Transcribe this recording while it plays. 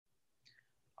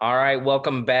All right,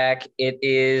 welcome back. It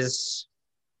is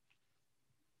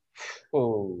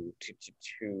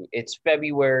it's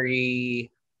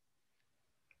February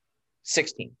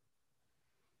 16th.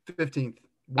 15th,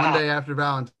 one Ah, day after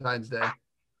Valentine's Day.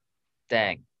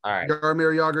 dang. All right.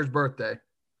 Jaromir Yager's birthday.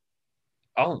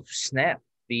 Oh, snap.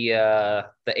 The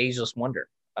ageless wonder.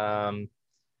 Um,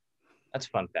 that's a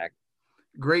fun fact.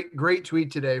 Great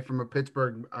tweet today from a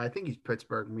Pittsburgh, I think he's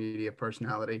Pittsburgh media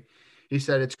personality. He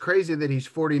said it's crazy that he's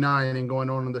 49 and going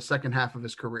on in the second half of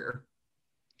his career.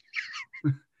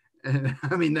 And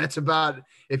I mean, that's about,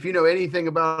 if you know anything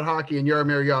about hockey and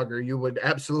Jaromir Yager, you would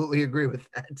absolutely agree with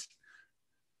that.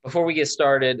 Before we get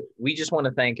started, we just want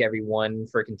to thank everyone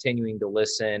for continuing to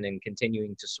listen and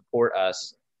continuing to support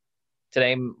us.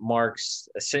 Today marks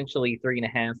essentially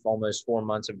 3.5, almost 4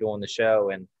 months of doing the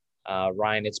show. And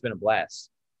Ryan, it's been a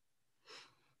blast.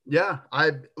 Yeah,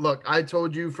 I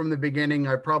told you from the beginning,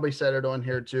 I probably said it on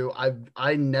here too.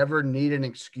 I never need an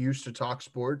excuse to talk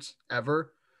sports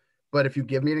ever. But if you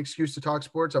give me an excuse to talk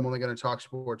sports, I'm only going to talk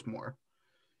sports more.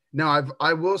 Now,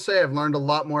 I will say I've learned a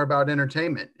lot more about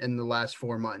entertainment in the last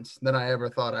 4 months than I ever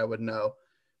thought I would know.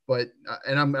 But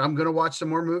and I'm going to watch some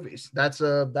more movies. That's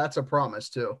a promise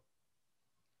too.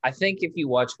 I think if you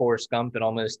watch Forrest Gump, it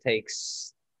almost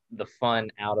takes the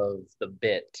fun out of the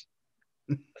bit.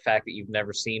 The fact that you've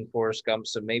never seen Forrest Gump,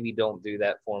 so maybe don't do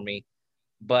that for me.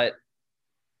 But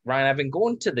Ryan, I've been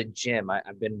going to the gym.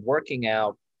 I've been working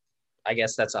out. I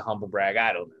guess that's a humble brag.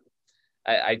 I don't know.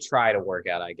 I try to work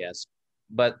out, I guess.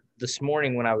 But this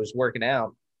morning when I was working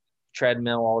out,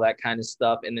 treadmill, all that kind of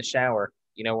stuff in the shower,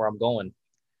 you know where I'm going.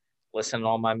 Listening to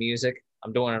all my music.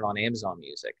 I'm doing it on Amazon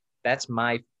Music. That's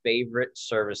my favorite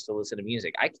service to listen to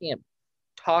music. I can't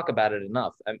talk about it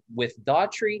enough. With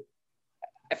Daughtry,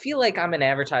 I feel like I'm an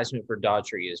advertisement for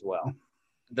Daughtry as well.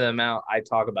 The amount I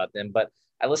talk about them, but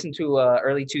I listened to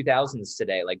early 2000s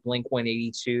today, like Blink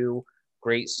 182,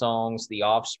 great songs, The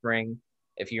Offspring,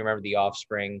 if you remember The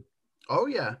Offspring, Oh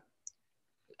yeah,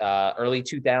 early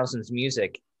 2000s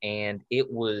music, and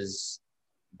it was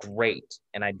great.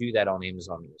 And I do that on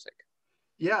Amazon Music.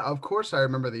 yeah. Of course, I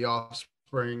remember the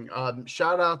Offspring.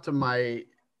 Shout out to my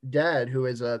dad, who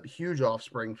is a huge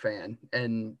Offspring fan,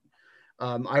 and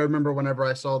I remember whenever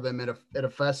I saw them at a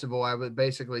festival, I would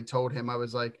basically told him I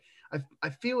was like, I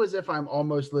feel as if I'm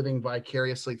almost living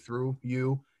vicariously through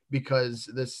you because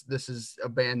this is a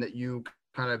band that you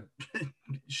kind of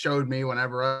showed me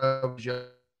whenever I was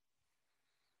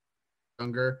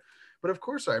younger. But of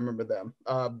course, I remember them.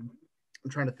 I'm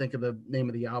trying to think of the name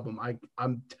of the album.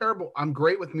 I'm terrible. I'm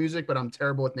great with music, but I'm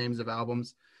terrible with names of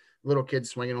albums. Little Kids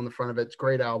Swinging on the Front of it. It's a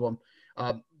great album.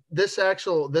 Uh, this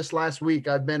last week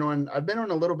I've been on a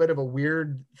little bit of a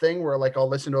weird thing where like I'll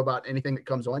listen to about anything that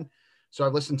comes on. So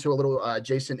I've listened to a little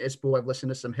Jason Isbell. I've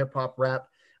listened to some hip hop rap,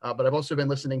 but I've also been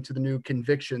listening to the new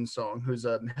Conviction song, who's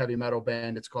a heavy metal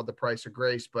band. It's called The Price of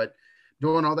Grace. But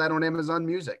doing all that on Amazon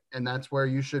Music, and that's where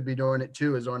you should be doing it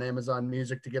too, is on Amazon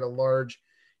Music to get a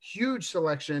huge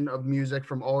selection of music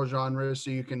from all genres,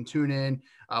 so you can tune in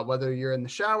whether you're in the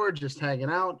shower just hanging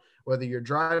out, whether you're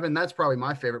driving. That's probably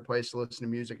my favorite place to listen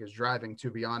to music is driving, to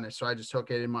be honest. So I just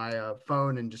hook it in my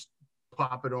phone and just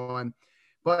pop it on.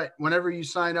 But whenever you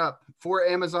sign up for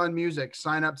Amazon Music,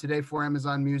 sign up today for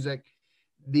Amazon Music.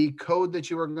 The code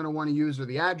that you are going to want to use, or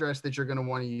the address that you're going to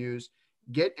want to use,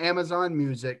 get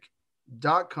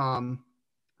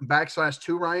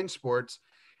amazonmusic.com/2 Ryan Sports.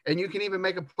 And you can even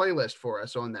make a playlist for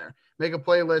us on there. Make a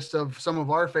playlist of some of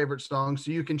our favorite songs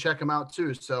so you can check them out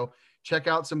too. So check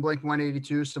out some Blink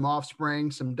 182, some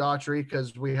Offspring, some Daughtry,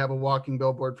 because we have a walking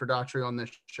billboard for Daughtry on this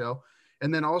show.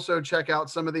 And then also check out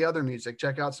some of the other music.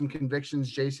 Check out some Convictions,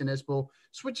 Jason Isbell.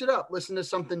 Switch it up. Listen to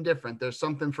something different. There's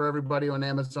something for everybody on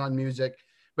Amazon Music.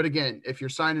 But again, if you're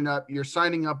signing up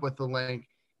with the link,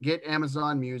 get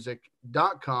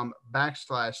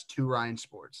amazonmusic.com/2 Ryan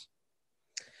Sports.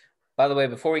 By the way,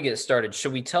 before we get started,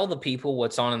 should we tell the people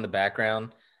what's on in the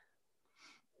background?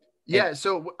 It Yeah,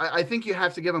 so I think you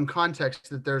have to give them context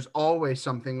that there's always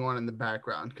something on in the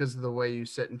background because of the way you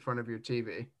sit in front of your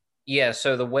TV. Yeah,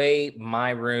 so the way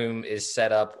my room is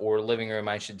set up, or living room,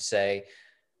 I should say,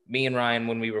 me and Ryan,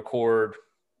 when we record,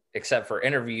 except for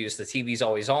interviews, the TV's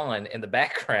always on in the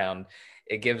background.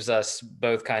 It gives us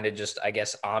both kind of just, I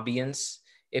guess, ambience,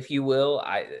 if you will.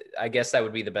 I guess that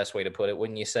would be the best way to put it,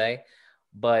 wouldn't you say?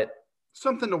 But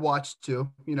Something to watch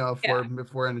too, if yeah,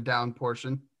 we're in a down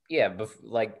portion. yeah,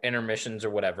 like intermissions or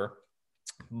whatever.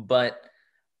 But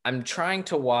I'm trying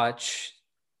to watch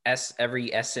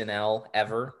every SNL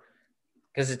ever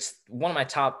because it's one of my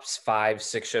top 5,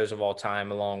 6 shows of all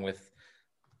time, along with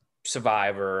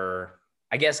Survivor,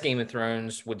 I guess Game of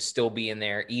Thrones would still be in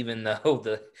there, even though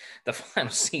the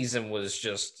final season was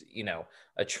just,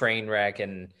 a train wreck.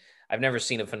 And I've never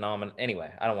seen a phenomenon. Anyway,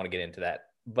 I don't want to get into that.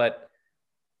 But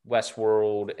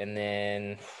Westworld, and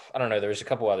then I don't know, there's a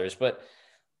couple others, but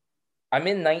I'm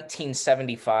in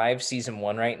 1975 season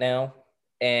one right now.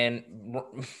 And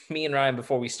me and Ryan,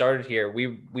 before we started here,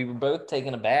 we were both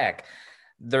taken aback.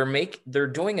 They're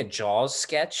doing a Jaws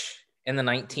sketch in the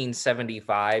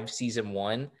 1975 season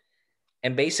one,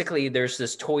 and basically there's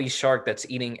this toy shark that's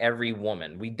eating every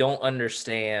woman. We don't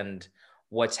understand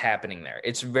what's happening there.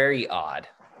 It's very odd.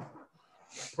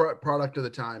 Product of the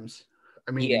times.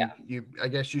 I Yeah. mean, I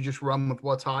guess you just run with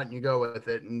what's hot and you go with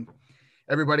it. And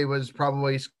everybody was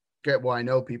probably scared. Well, I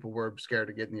know people were scared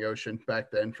to get in the ocean back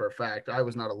then for a fact. I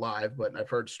was not alive, but I've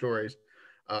heard stories.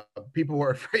 People were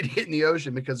afraid to get in the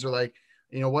ocean because they're like,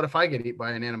 what if I get eaten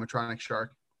by an animatronic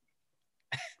shark?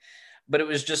 But it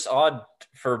was just odd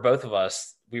for both of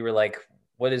us. We were like,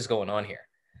 what is going on here?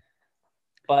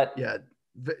 But yeah,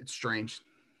 it's strange.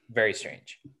 Very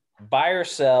strange. Buy or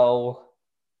sell.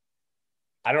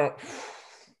 I don't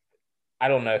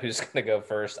know who's going to go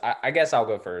first. I guess I'll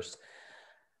go first.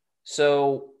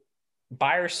 So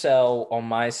buy or sell on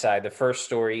my side, the first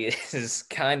story is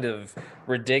kind of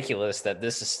ridiculous that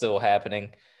this is still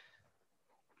happening.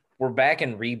 We're back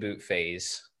in reboot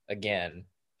phase again.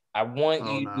 I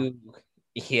want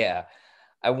yeah,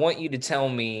 I want you to tell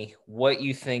me what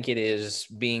you think it is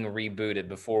being rebooted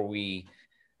before we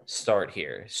start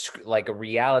here. Like a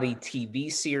reality TV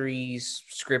series,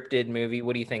 scripted movie.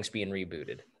 What do you think's being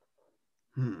rebooted?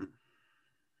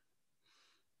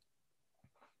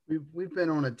 We've been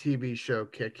on a TV show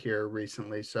kick here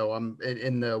recently, so I'm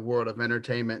in the world of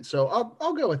entertainment. So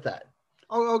I'll go with that.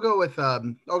 I'll go with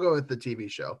the TV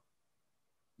show.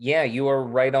 Yeah, you are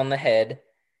right on the head.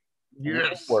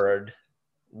 Yes.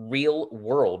 Real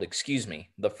World, excuse me.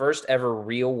 The first ever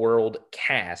Real World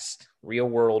cast, Real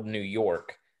World New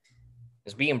York,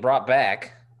 is being brought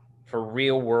back for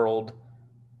Real World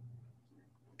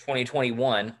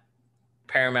 2021,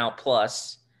 Paramount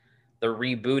Plus. They're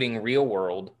rebooting Real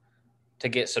World to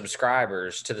get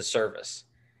subscribers to the service.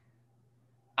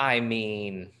 I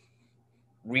mean,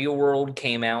 Real World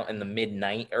came out in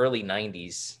the early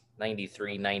 90s,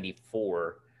 93,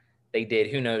 94. They did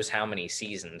who knows how many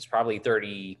seasons, probably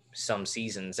 30 some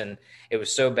seasons. And it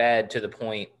was so bad to the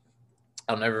point,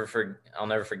 I'll never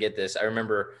forget this. I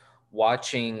remember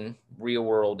watching Real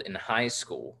World in high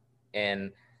school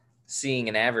and seeing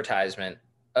an advertisement,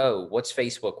 oh, what's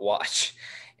Facebook Watch?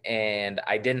 And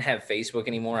I didn't have Facebook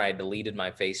anymore. I deleted my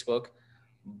Facebook,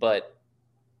 but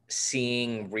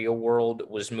seeing Real World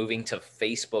was moving to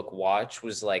Facebook Watch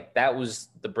was like, that was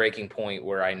the breaking point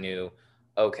where I knew,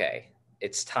 okay,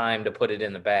 it's time to put it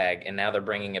in the bag. And now they're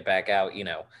bringing it back out,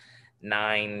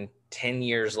 9-10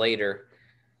 years later.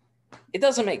 It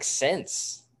doesn't make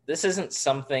sense. This isn't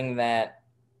something that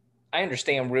I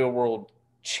understand. Real World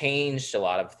changed a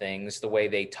lot of things, the way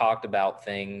they talked about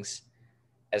things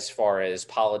as far as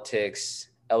politics,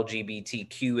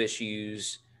 LGBTQ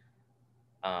issues.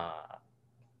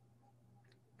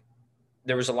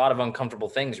 There was a lot of uncomfortable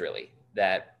things, really,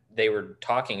 that they were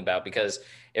talking about, because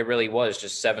it really was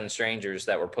just 7 strangers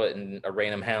that were put in a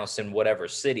random house in whatever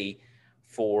city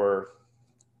for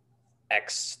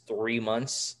X 3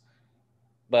 months.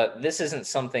 But this isn't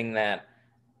something that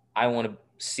I want to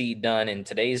see done in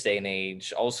today's day and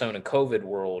age, also in a COVID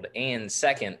world. And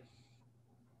second,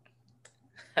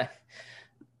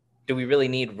 do we really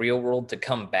need Real World to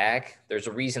come back? There's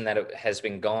a reason that it has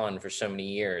been gone for so many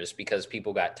years, because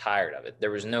people got tired of it.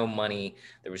 There was no money.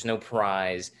 There was no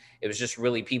prize. It was just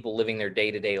really people living their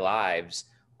day-to-day lives,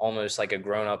 almost like a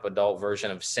grown-up adult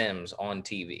version of Sims on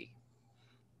TV.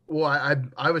 Well,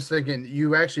 I was thinking,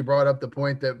 you actually brought up the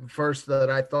point that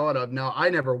I thought of. Now, I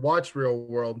never watched Real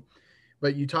World,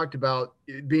 but you talked about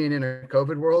being in a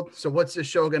COVID world. So what's this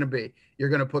show going to be? You're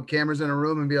going to put cameras in a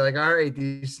room and be like, all right,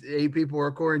 these 8 people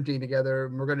are quarantined together,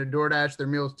 and we're going to DoorDash their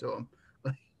meals to them.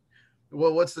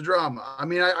 Well, what's the drama? I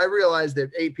mean, I realize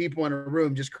that 8 people in a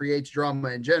room just creates drama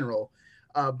in general.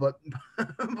 But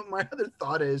my other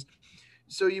thought is,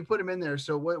 so you put them in there.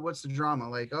 So what's the drama?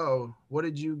 Like, oh, what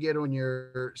did you get on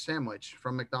your sandwich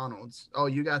from McDonald's? Oh,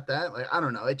 you got that? Like, I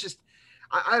don't know. It just,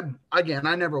 I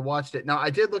never watched it. Now, I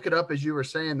did look it up as you were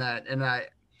saying that, and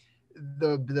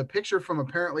the picture from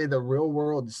apparently the Real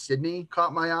World Sydney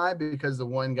caught my eye, because the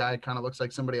one guy kind of looks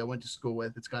like somebody I went to school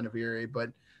with. It's kind of eerie, but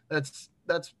that's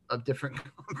a different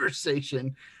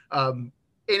conversation.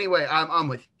 Anyway, I'm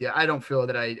with you. I don't feel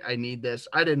that I need this.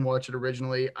 I didn't watch it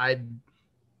originally. I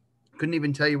couldn't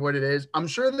even tell you what it is. I'm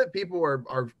sure that people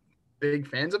are big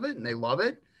fans of it and they love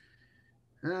it.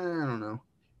 I don't know.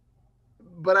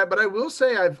 But I will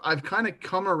say I've kind of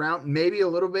come around maybe a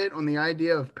little bit on the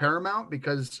idea of Paramount,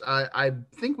 because I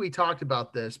think we talked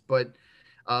about this, but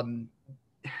um,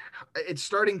 it's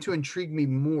starting to intrigue me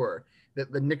more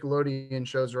that the Nickelodeon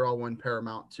shows are all on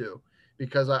Paramount too,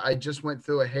 because I just went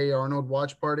through a Hey Arnold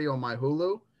watch party on my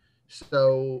Hulu,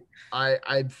 so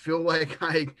I feel like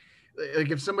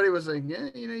like if somebody was like, yeah,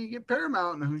 you get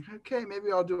Paramount, and I'm like, okay,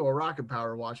 maybe I'll do a Rocket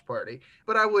Power watch party,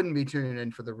 but I wouldn't be tuning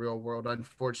in for the Real World,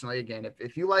 unfortunately. Again,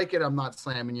 if you like it, I'm not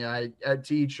slamming you. I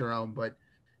to each your own, but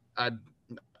I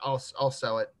I'll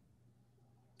sell it.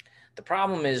 The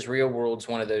problem is Real World's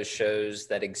one of those shows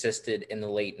that existed in the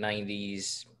late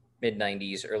 90s, mid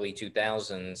 90s, early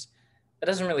 2000s. That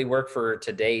doesn't really work for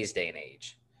today's day and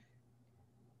age.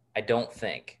 I don't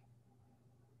think.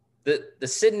 The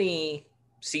Sydney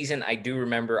season, I do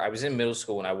remember I was in middle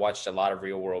school and I watched a lot of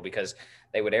Real World because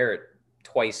they would air it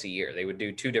twice a year. They would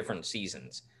do two different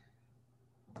seasons.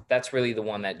 That's really the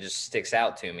one that just sticks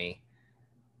out to me.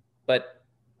 But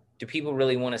do people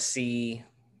really want to see,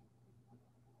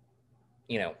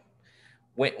 you know,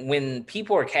 when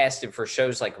people are casted for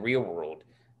shows like Real World,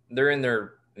 they're in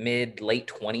their mid late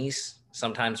 20s,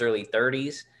 sometimes early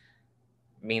 30s.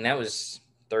 I mean, that was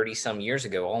 30 some years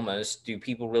ago almost. Do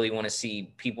people really want to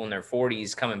see people in their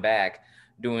 40s coming back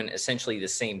doing essentially the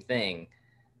same thing?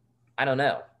 I don't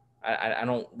know. I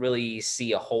don't really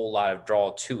see a whole lot of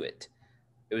draw to it.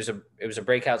 It was a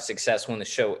breakout success when the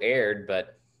show aired,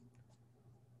 but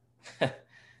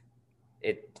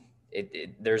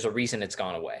there's a reason it's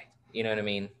gone away. You know what I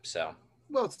mean? So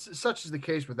Well, such is the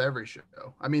case with every show.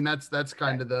 I mean, that's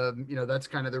kind right. of the that's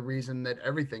kind of the reason that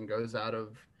everything goes out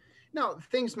of. Now,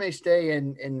 things may stay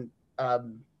in.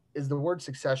 Is the word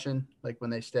succession like when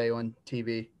they stay on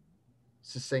TV?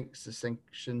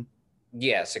 Succinction.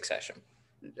 Yeah, Succession.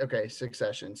 Okay,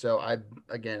 succession. So I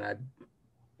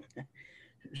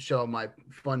show my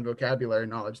fun vocabulary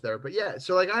knowledge there, but yeah.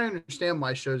 So like I understand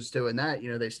why shows doing that.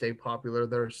 They stay popular.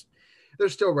 They're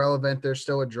still relevant. They're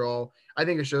still a draw. I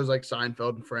think of shows like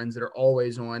Seinfeld and Friends that are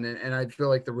always on, and I feel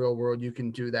like the Real World, you can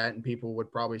do that, and people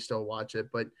would probably still watch it.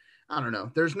 But I don't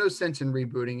know. There's no sense in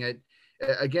rebooting it.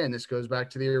 Again, this goes back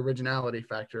to the originality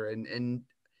factor, and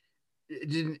it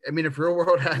didn't. I mean, if Real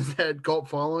World has that cult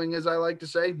following, as I like to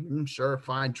say, sure,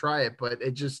 fine, try it. But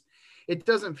it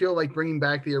doesn't feel like bringing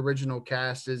back the original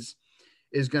cast is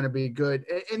going to be good.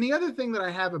 And the other thing that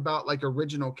I have about like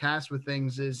original cast with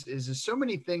things is so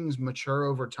many things mature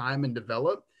over time and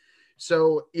develop.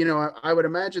 So, I would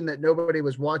imagine that nobody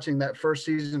was watching that first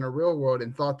season of Real World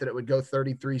and thought that it would go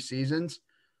 33 seasons.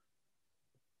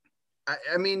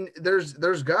 I mean, there's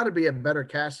got to be a better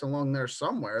cast along there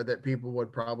somewhere that people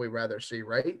would probably rather see,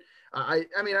 right? I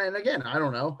mean, and again, I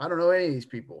don't know any of these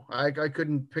people. I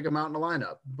couldn't pick them out in the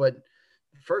lineup, but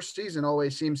first season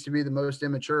always seems to be the most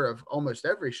immature of almost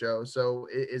every show. So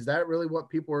is that really what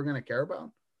people are going to care about?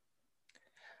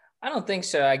 I don't think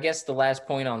so. I guess the last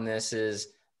point on this is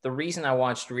the reason I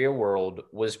watched Real World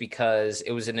was because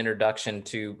it was an introduction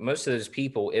to most of those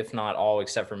people, if not all,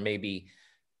 except for maybe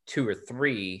two or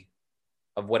three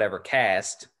of whatever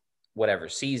cast, whatever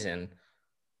season,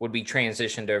 would be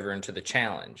transitioned over into the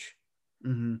challenge,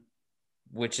 Mm-hmm.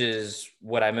 which is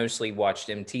what I mostly watched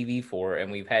MTV for.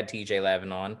 And we've had TJ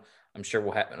Lavin on. I'm sure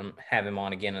we'll have him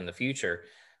on again in the future.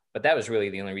 But that was really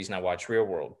the only reason I watched Real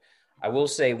World. I will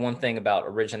say one thing about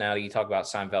originality. You talk about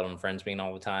Seinfeld and Friends being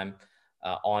all the time,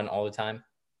 on all the time.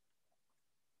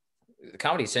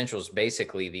 Comedy Central is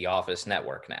basically the Office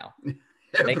network now.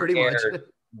 Yeah, They pretty much.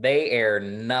 air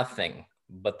nothing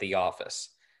but The Office.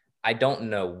 I don't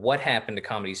know what happened to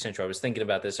Comedy Central. I was thinking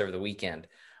about this over the weekend,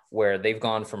 where they've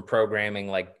gone from programming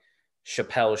like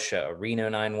Chappelle's Show, Reno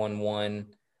 911,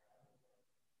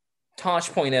 Tosh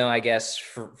Point oh, I guess,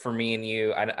 for me and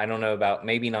you. I don't know about,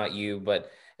 maybe not you,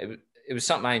 but it was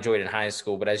something I enjoyed in high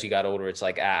school. But as you got older, it's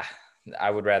like,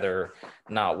 I would rather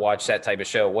not watch that type of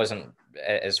show. It wasn't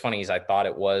as funny as I thought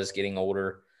it was getting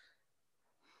older.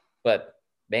 But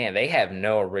man, they have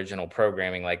no original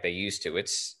programming like they used to.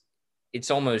 It's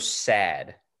almost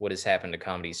sad what has happened to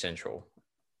Comedy Central.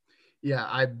 Yeah,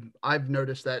 I've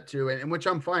noticed that too, and which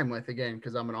I'm fine with, again,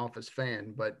 because I'm an Office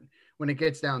fan. But when it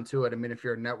gets down to it, I mean, if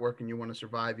you're a network and you want to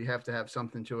survive, you have to have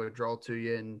something to draw to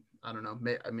you. And I don't know,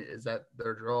 I mean, is that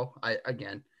their draw? I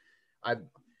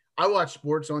I watch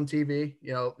sports on TV.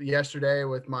 Yesterday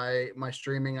with my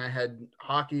streaming, I had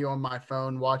hockey on my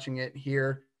phone, watching it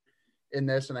here in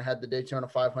this, and I had the Daytona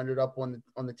 500 up on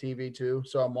the TV too.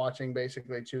 So I'm watching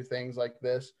basically two things like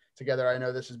this together. I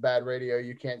know this is bad radio.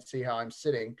 You can't see how I'm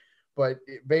sitting, but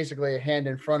basically a hand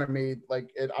in front of me,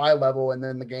 like at eye level, and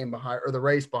then the game behind, or the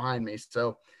race behind me.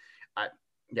 So I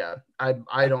Yeah,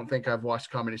 I don't think I've watched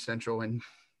Comedy Central and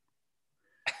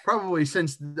probably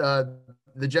since the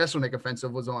Jeselnik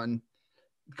offensive was on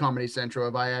Comedy Central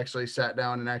have I actually sat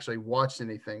down and actually watched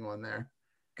anything on there.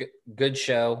 Good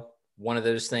show. One of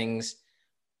those things.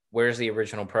 Where's the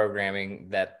original programming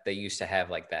that they used to have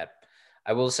like that?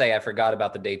 I will say I forgot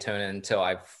about the Daytona until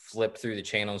I flipped through the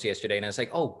channels yesterday, and I was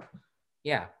like, oh,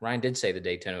 yeah, Ryan did say the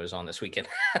Daytona was on this weekend.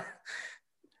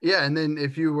 Yeah, and then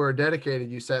if you were dedicated,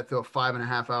 you sat through a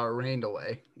 5.5 hour rain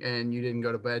delay, and you didn't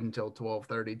go to bed until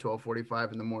 12:30,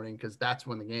 12:45 in the morning because that's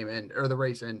when the game ended or the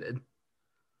race ended.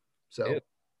 So Ew.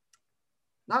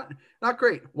 not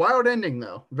great. Wild ending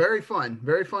though. Very fun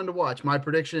to watch. My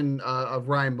prediction of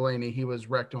Ryan Blaney, he was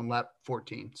wrecked on lap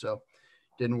 14, so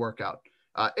didn't work out.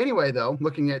 Anyway, though,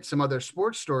 looking at some other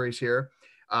sports stories here,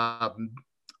 I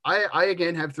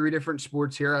again have three different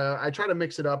sports here. I try to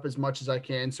mix it up as much as I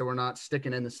can so we're not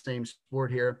sticking in the same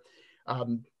sport here.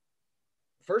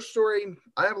 First story,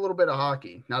 I have a little bit of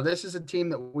hockey. Now, this is a team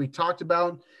that we talked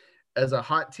about as a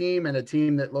hot team and a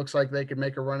team that looks like they could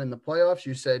make a run in the playoffs.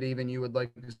 You said even you would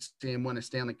like to see them win a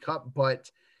Stanley Cup,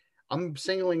 but I'm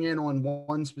singling in on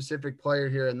one specific player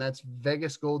here, and that's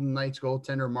Vegas Golden Knights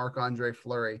goaltender Marc-Andre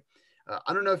Fleury.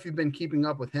 I don't know if you've been keeping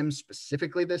up with him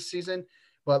specifically this season,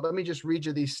 but let me just read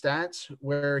you these stats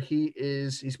where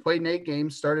he's played in 8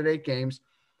 games, started 8 games.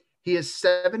 He is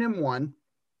 7-1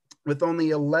 with only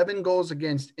 11 goals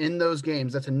against in those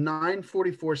games. That's a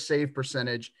 .944 save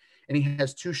percentage, and he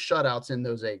has 2 shutouts in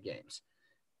those 8 games.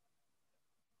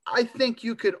 I think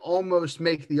you could almost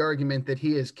make the argument that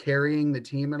he is carrying the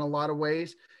team in a lot of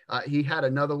ways. He had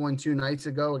another one 2 nights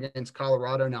ago against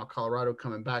Colorado. Now Colorado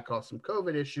coming back off some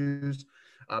COVID issues.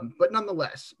 But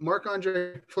nonetheless,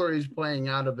 Marc-Andre Fleury is playing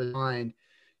out of his mind.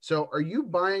 So are you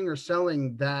buying or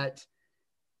selling that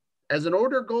as an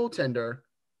older goaltender,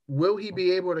 will he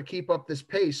be able to keep up this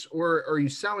pace? Or are you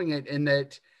selling it in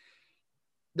that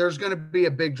there's going to be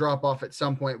a big drop off at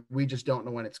some point? We just don't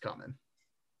know when it's coming.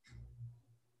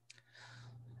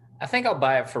 I think I'll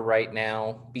buy it for right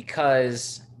now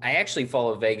because I actually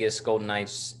follow Vegas Golden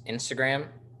Knights Instagram,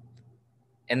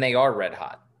 and they are red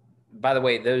hot. By the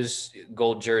way, those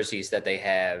gold jerseys that they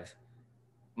have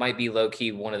might be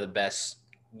low-key one of the best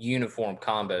uniform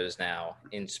combos now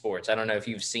in sports. I don't know if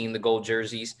you've seen the gold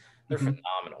jerseys. They're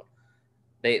phenomenal.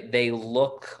 They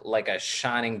look like a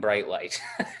shining bright light.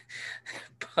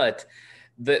 But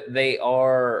they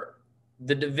are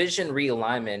the division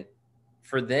realignment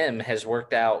for them has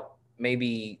worked out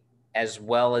maybe as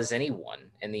well as anyone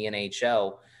in the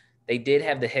NHL. They did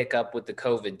have the hiccup with the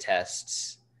COVID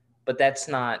tests, but that's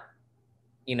not,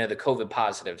 the COVID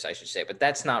positives, I should say, but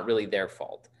that's not really their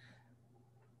fault.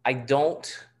 I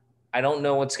don't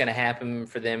know what's going to happen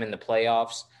for them in the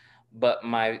playoffs, but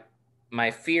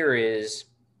my fear is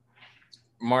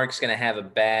Mark's going to have a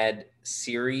bad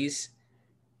series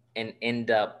and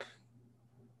end up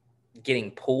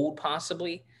getting pulled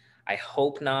possibly. I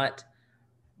hope not,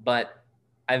 but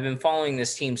I've been following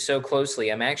this team so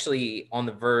closely. I'm actually on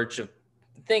the verge of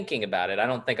thinking about it. I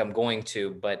don't think I'm going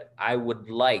to, but I would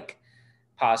like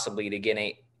possibly to get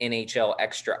a NHL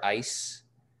extra ice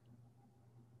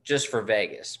just for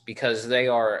Vegas because they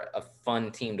are a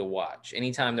fun team to watch.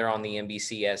 Anytime they're on the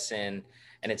NBCSN,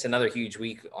 and it's another huge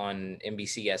week on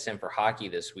NBCSN for hockey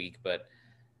this week, but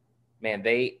man,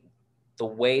 the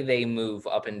way they move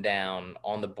up and down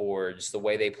on the boards, the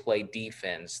way they play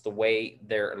defense, the way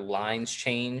their lines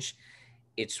change,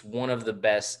 it's one of the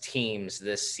best teams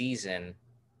this season.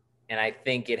 And I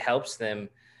think it helps them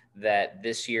that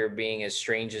this year being as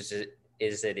strange as it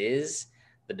is,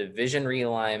 the division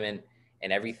realignment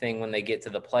and everything when they get to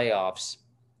the playoffs,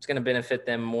 it's going to benefit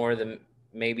them more than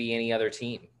maybe any other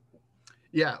team.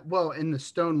 Yeah, well, in the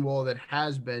Stonewall that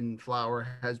has been Flower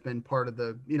has been part of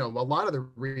the, a lot of the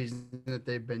reason that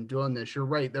they've been doing this. You're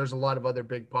right. There's a lot of other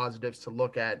big positives to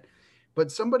look at,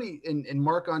 but somebody in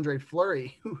Marc-Andre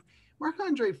Fleury,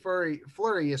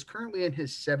 Fleury is currently in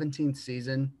his 17th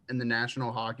season in the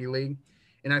National Hockey League.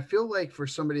 And I feel like for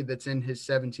somebody that's in his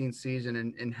 17th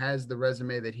season and has the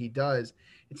resume that he does,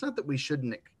 it's not that we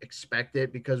shouldn't expect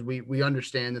it because we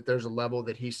understand that there's a level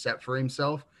that he's set for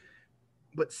himself.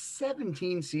 But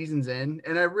 17 seasons in,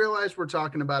 and I realize we're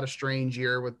talking about a strange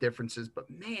year with differences, but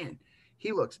man,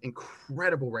 he looks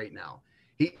incredible right now.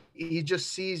 He's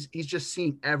just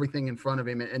seeing everything in front of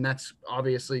him, and that's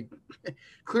obviously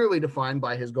clearly defined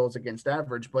by his goals against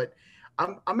average. But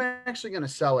I'm actually going to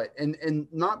sell it, and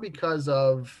not because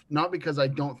I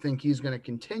don't think he's going to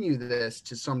continue this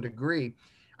to some degree.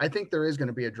 I think there is going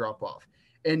to be a drop off,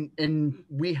 and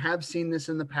we have seen this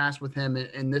in the past with him,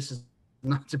 and this is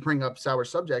not to bring up sour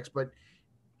subjects, but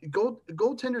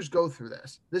goaltenders go through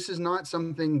this. This is not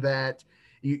something that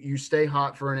you stay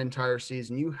hot for an entire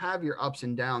season. You have your ups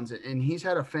and downs, and he's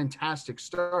had a fantastic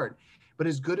start. But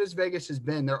as good as Vegas has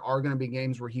been, there are going to be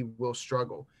games where he will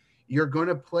struggle. You're going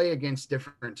to play against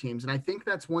different teams. And I think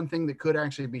that's one thing that could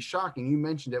actually be shocking. You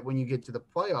mentioned it when you get to the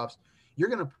playoffs. You're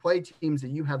going to play teams that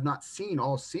you have not seen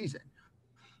all season.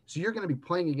 So you're going to be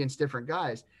playing against different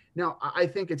guys. Now, I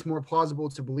think it's more plausible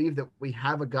to believe that we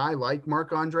have a guy like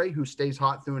Marc-Andre who stays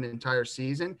hot through an entire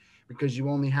season, because you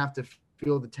only have to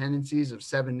feel the tendencies of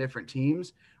 7 different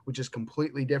teams, which is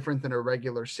completely different than a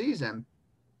regular season.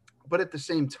 But at the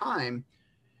same time,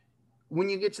 when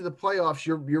you get to the playoffs,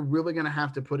 you're really going to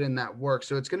have to put in that work.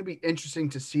 So it's going to be interesting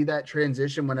to see that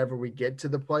transition whenever we get to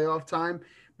the playoff time.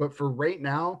 But for right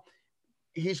now,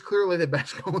 he's clearly the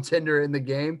best goaltender in the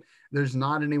game. There's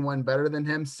not anyone better than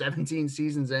him. 17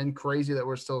 seasons in, crazy that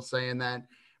we're still saying that.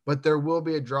 But there will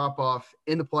be a drop-off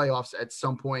in the playoffs at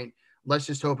some point. Let's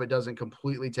just hope it doesn't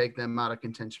completely take them out of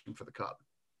contention for the Cup.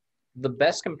 The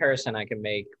best comparison I can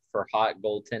make for hot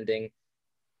goaltending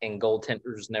and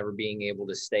goaltenders never being able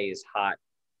to stay as hot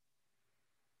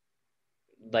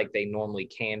like they normally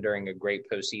can during a great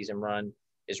postseason run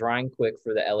is Ryan Quick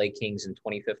for the LA Kings in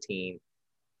 2015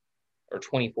 or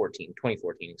 2014,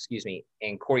 excuse me,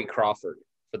 and Corey Crawford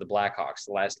for the Blackhawks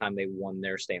the last time they won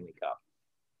their Stanley Cup.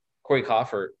 Corey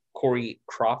Crawford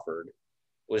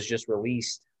was just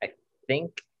released, I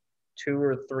think, 2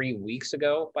 or 3 weeks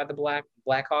ago by the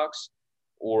Blackhawks,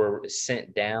 or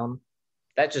sent down.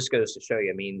 That just goes to show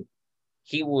you. I mean,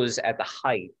 he was at the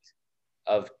height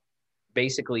of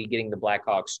basically getting the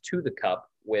Blackhawks to the Cup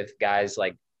with guys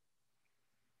like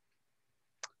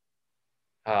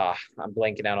I'm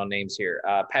blanking out on names here.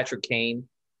 Patrick Kane.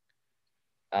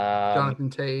 Jonathan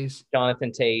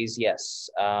Toews. Yes.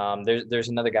 There's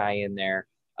another guy in there.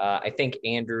 I think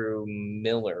Andrew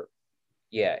Miller.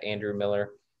 Yeah, Andrew Miller.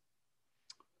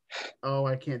 Oh,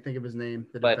 I can't think of his name.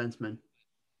 Defenseman.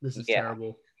 This is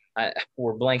terrible.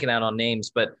 We're blanking out on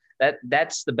names, but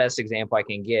that's the best example I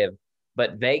can give.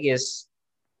 But Vegas,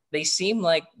 they seem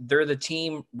like they're the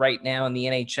team right now in the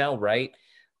NHL, right?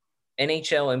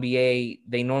 NHL, NBA,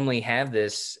 they normally have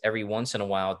this every once in a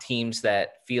while. Teams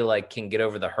that feel like can get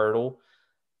over the hurdle.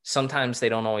 Sometimes they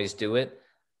don't always do it.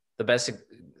 The best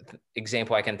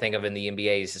example I can think of in the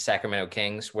NBA is the Sacramento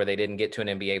Kings, where they didn't get to an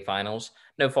NBA Finals.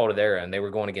 No fault of their own. They were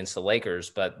going against the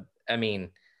Lakers. But, I mean,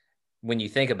 when you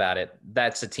think about it,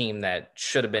 that's a team that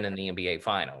should have been in the NBA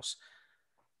Finals.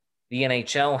 The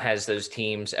NHL has those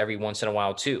teams every once in a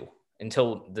while, too,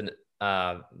 until the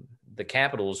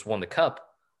Capitals won the Cup.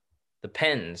 The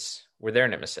Pens were their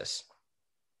nemesis.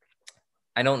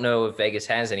 I don't know if Vegas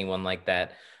has anyone like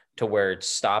that to where it's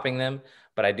stopping them,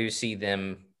 but I do see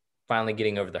them finally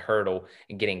getting over the hurdle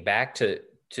and getting back to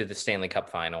the Stanley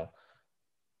Cup final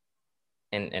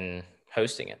and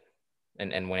hosting it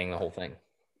and winning the whole thing.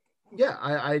 Yeah,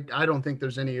 I don't think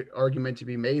there's any argument to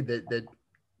be made that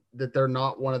they're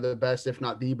not one of the best, if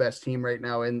not the best team right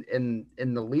now in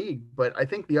the league. But I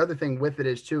think the other thing with it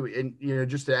is too, and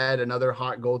just to add another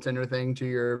hot goaltender thing to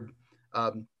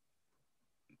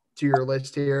your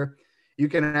list here, you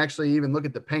can actually even look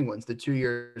at the Penguins, the 2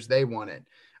 years they won it,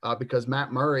 because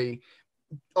Matt Murray,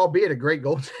 albeit a great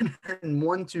goaltender, and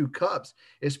won 2 cups,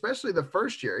 especially the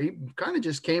first year. He kind of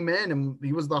just came in and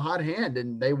he was the hot hand,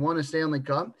 and they won a Stanley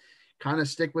Cup. Kind of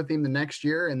stick with him the next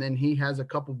year, and then he has a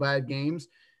couple bad games.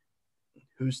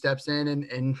 Who steps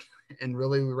in and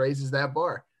really raises that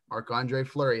bar? Marc-Andre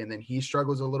Fleury. And then he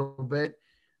struggles a little bit.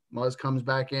 Muzz comes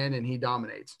back in and he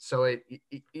dominates. So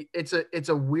it's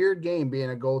a weird game being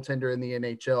a goaltender in the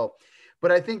NHL.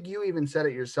 But I think you even said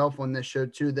it yourself on this show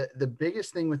too, that the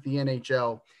biggest thing with the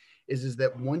NHL is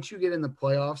that once you get in the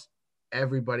playoffs,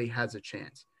 everybody has a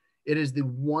chance. It is the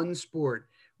one sport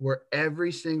where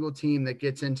every single team that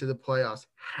gets into the playoffs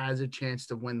has a chance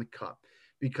to win the Cup.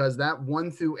 Because that 1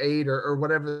 through 8 or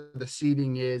whatever the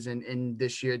seeding is in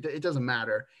this year, it doesn't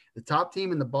matter. The top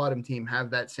team and the bottom team have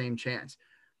that same chance.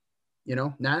 You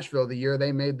know, Nashville, the year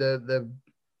they made the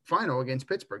final against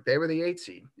Pittsburgh, they were the 8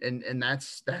 seed. And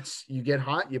that's you get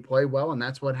hot, you play well, and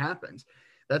that's what happens.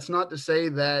 That's not to say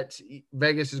that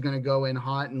Vegas is going to go in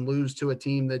hot and lose to a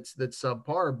team that's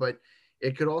subpar, but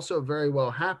it could also very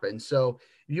well happen. So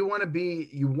you want to be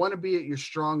at your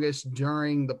strongest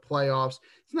during the playoffs.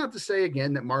 It's not to say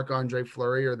again that Marc-Andre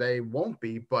Fleury or they won't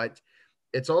be, but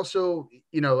it's also,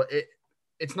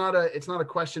 it's not a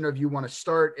question of you want to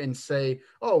start and say,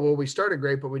 oh, well, we started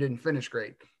great, but we didn't finish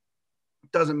great.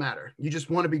 It doesn't matter. You just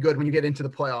want to be good when you get into the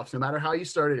playoffs, no matter how you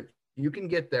started. If you can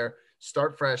get there,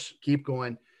 start fresh, keep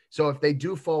going. So if they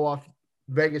do fall off,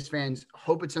 Vegas fans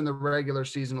hope it's in the regular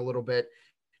season a little bit.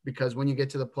 because when you get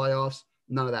to the playoffs,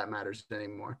 none of that matters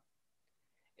anymore.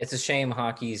 It's a shame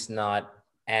hockey's not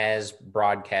as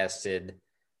broadcasted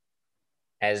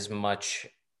as much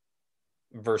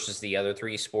versus the other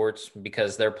three sports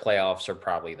because their playoffs are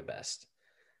probably the best.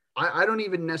 I don't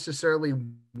even necessarily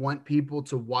want people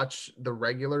to watch the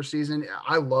regular season.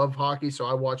 I love hockey, so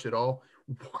I watch it all.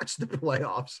 Watch the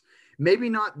playoffs. Maybe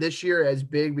not this year as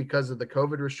big because of the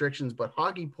COVID restrictions, but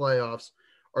hockey playoffs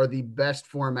are the best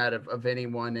format of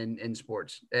anyone in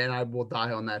sports. And I will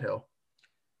die on that hill.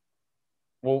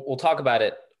 We'll talk about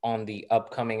it on the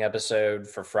upcoming episode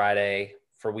for Friday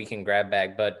for Weekend Grab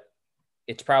Bag, but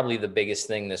it's probably the biggest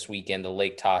thing this weekend, the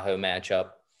Lake Tahoe matchup.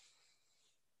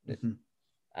 Mm-hmm.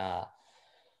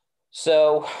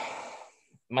 So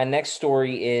my next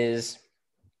story is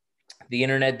the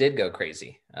internet did go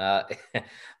crazy. The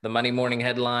Monday morning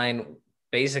headline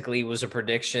basically was a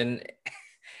prediction,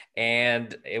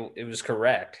 and it was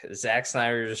correct. Zack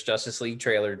Snyder's Justice League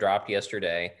trailer dropped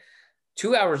yesterday,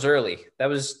 2 hours early. That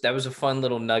was a fun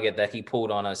little nugget that he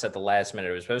pulled on us at the last minute.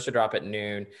 It was supposed to drop at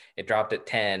noon. It dropped at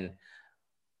 10.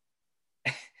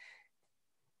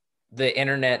 The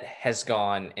internet has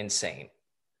gone insane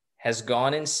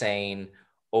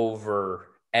over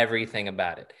everything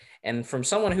about it. And from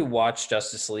someone who watched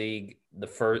Justice League,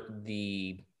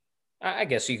 I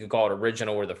guess you could call it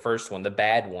original or the first one, the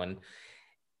bad one,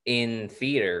 in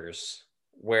theaters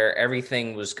where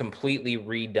everything was completely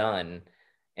redone,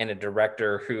 and a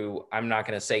director who I'm not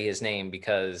going to say his name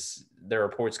because there are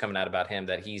reports coming out about him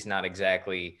that he's not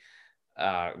exactly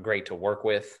great to work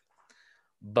with.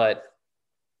 But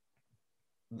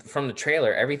from the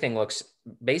trailer, everything looks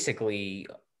basically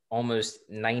almost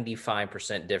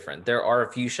 95% different. There are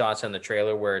a few shots in the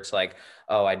trailer where it's like,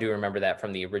 oh, I do remember that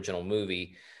from the original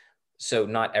movie. So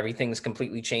not everything's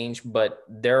completely changed, but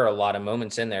there are a lot of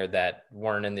moments in there that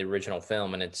weren't in the original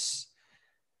film. And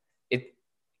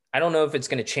I don't know if it's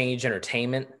going to change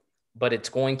entertainment, but it's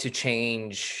going to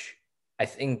change, I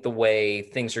think, the way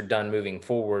things are done moving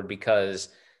forward, because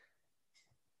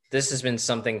this has been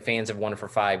something fans have wanted for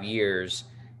 5 years.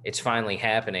 It's finally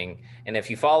happening. And if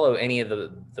you follow any of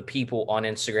the people on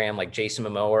Instagram, like Jason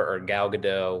Momoa or Gal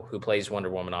Gadot, who plays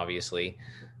Wonder Woman, obviously,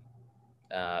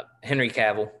 Henry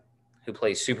Cavill, who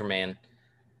plays Superman,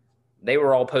 they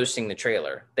were all posting the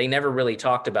trailer. They never really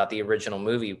talked about the original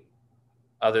movie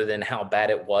other than how bad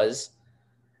it was,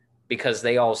 because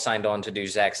they all signed on to do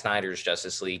Zack Snyder's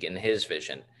Justice League in his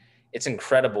vision. It's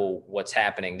incredible what's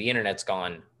happening. The internet's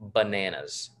gone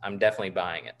bananas. I'm definitely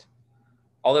buying it.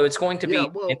 Although it's going to be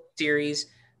a series,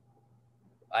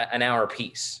 an hour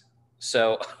piece.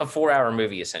 So a 4-hour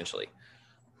movie, essentially.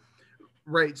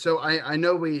 Right. So I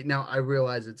know I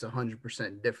realize it's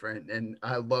 100% different, and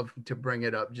I love to bring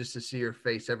it up just to see your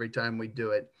face every time we do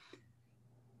it.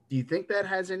 Do you think that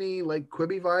has any like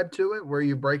Quibi vibe to it, where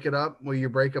you break it up, where you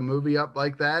break a movie up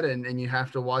like that and you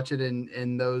have to watch it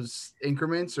in those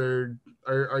increments, or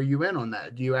are you in on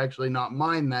that? Do you actually not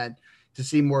mind that to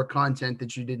see more content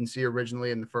that you didn't see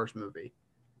originally in the first movie?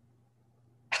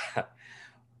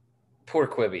 Poor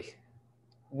Quibi.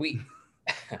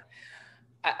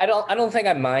 I don't think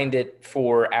I mind it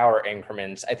for hour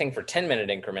increments. I think for 10-minute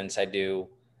increments, I do.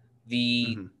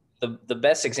 The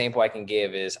best example I can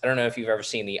give is, I don't know if you've ever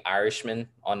seen The Irishman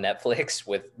on Netflix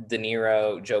with De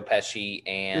Niro, Joe Pesci,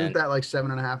 and isn't that like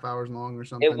 7.5 hours long or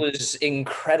something? It was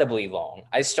incredibly long.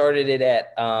 I started it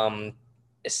at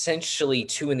essentially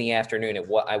 2 p.m.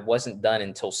 I wasn't done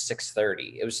until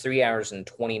 6:30. It was 3 hours and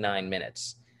 29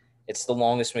 minutes. It's the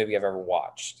longest movie I've ever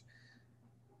watched.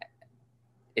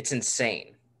 It's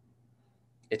insane.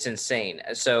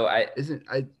 So I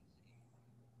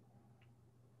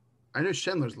know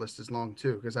Schindler's List is long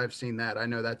too, because I've seen that. I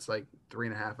know that's like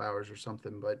 3.5 hours or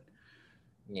something, but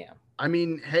yeah. I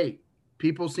mean, hey,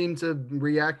 people seem to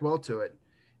react well to it.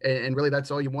 And really,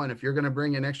 that's all you want. If you're going to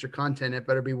bring in extra content, it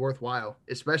better be worthwhile,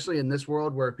 especially in this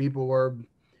world where people are,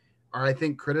 I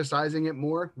think, criticizing it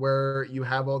more, where you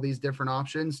have all these different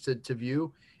options to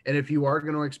view. And if you are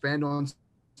going to expand on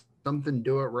something,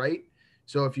 do it right.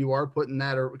 So if you are putting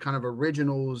that kind of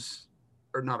originals,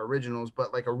 or not originals,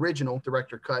 but like original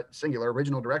director cut, singular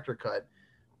original director cut,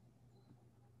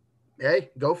 hey,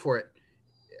 go for it.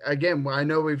 Again, I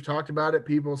know we've talked about it.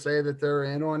 People say that they're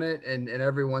in on it, and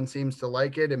everyone seems to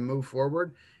like it and move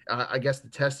forward. I guess the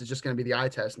test is just going to be the eye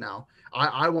test now.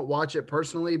 I won't watch it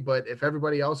personally, but if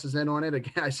everybody else is in on it,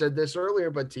 again, I said this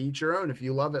earlier, but to each your own. If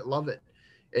you love it, love it.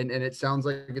 And it sounds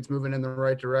like it's moving in the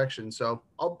right direction. So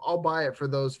I'll buy it for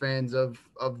those fans of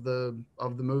the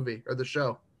movie or the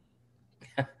show.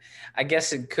 I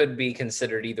guess it could be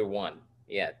considered either one.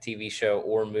 Yeah, TV show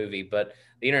or movie, but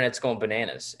the internet's going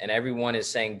bananas, and everyone is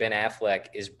saying Ben Affleck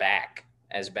is back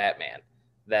as Batman.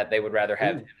 That they would rather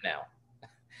have Ooh, him now,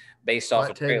 based off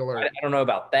hot of take trailer. I alert. don't know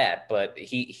about that, but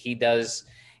he does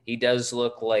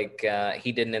look like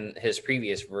he did in his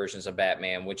previous versions of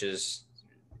Batman, which is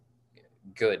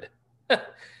good.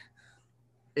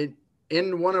 It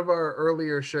in one of our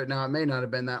earlier show. Now it may not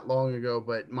have been that long ago,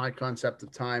 but my concept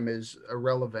of time is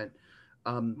irrelevant.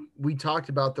 We talked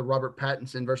about the Robert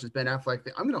Pattinson versus Ben Affleck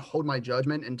thing. I'm going to hold my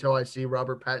judgment until I see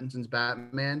Robert Pattinson's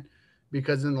Batman,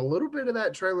 because in the little bit of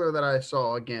that trailer that I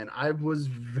saw, again, I was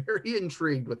very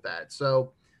intrigued with that.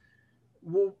 So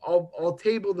I'll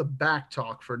table the back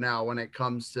talk for now when it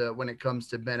comes to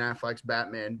Ben Affleck's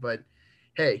Batman. But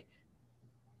hey,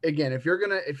 again, if you're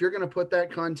gonna put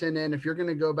that content in, if you're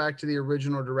gonna go back to the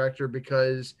original director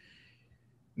because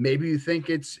maybe you think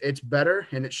it's better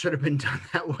and it should have been done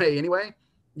that way anyway,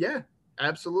 yeah,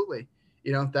 absolutely.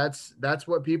 That's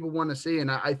what people want to see,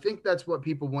 and I think that's what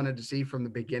people wanted to see from the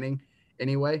beginning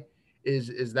anyway.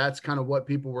 Is that's kind of what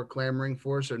people were clamoring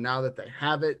for. So now that they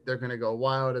have it, they're gonna go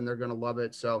wild and they're gonna love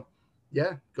it. So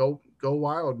yeah, go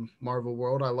wild, Marvel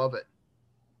World. I love it.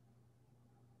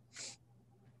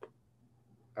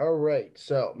 All right.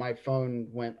 So my phone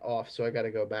went off, so I got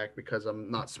to go back because I'm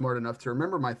not smart enough to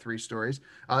remember my three stories.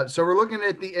 So we're looking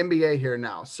at the NBA here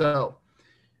now. So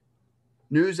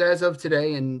news as of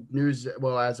today, and news,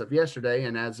 well, as of yesterday,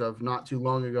 and as of not too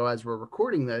long ago, as we're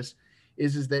recording this,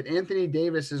 is that Anthony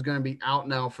Davis is going to be out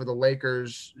now for the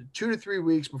Lakers 2 to 3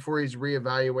 weeks before he's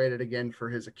reevaluated again for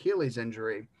his Achilles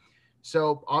injury.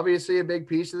 So obviously a big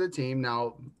piece of the team.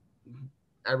 Now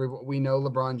we know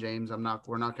LeBron James.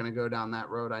 We're not going to go down that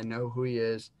road. I know who he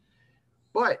is.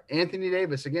 But Anthony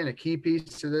Davis, again, a key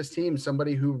piece to this team,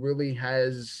 somebody who really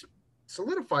has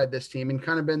solidified this team and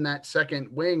kind of been that second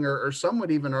wing, or some would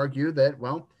even argue that,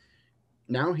 well,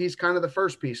 now he's kind of the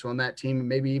first piece on that team,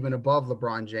 maybe even above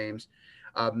LeBron James.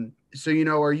 So,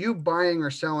 are you buying or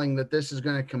selling that this is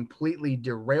going to completely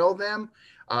derail them?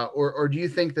 Or do you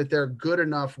think that they're good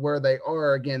enough where they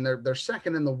are? Again, they're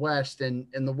second in the West, and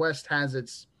the West has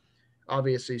its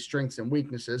obviously strengths and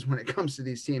weaknesses when it comes to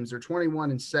these teams. They're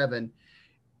 21-7.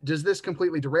 Does this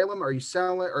completely derail them? Are you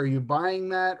selling it? Are you buying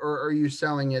that, or are you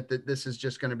selling it that this is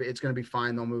just it's going to be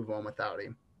fine? They'll move on without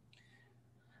him.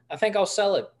 I think I'll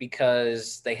sell it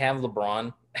because they have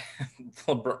LeBron.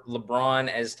 LeBron,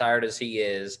 as tired as he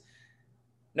is,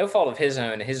 no fault of his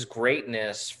own, his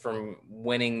greatness from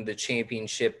winning the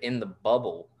championship in the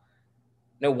bubble,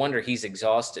 no wonder he's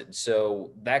exhausted.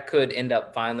 So that could end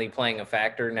up finally playing a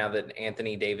factor now that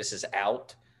Anthony Davis is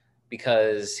out,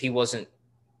 because he wasn't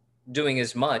doing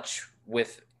as much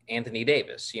with Anthony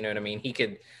Davis. You know what I mean? He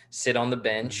could sit on the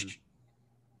bench,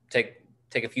 Mm-hmm.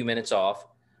 take a few minutes off,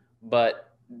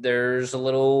 but there's a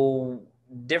little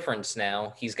difference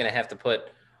now. He's going to have to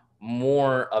put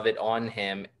more of it on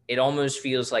him. It almost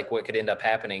feels like what could end up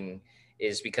happening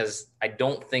is because I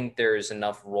don't think there's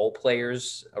enough role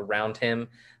players around him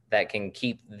that can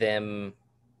keep them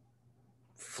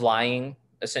flying,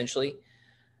 essentially.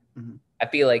 Mm-hmm. I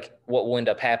feel like what will end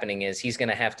up happening is he's going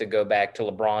to have to go back to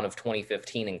LeBron of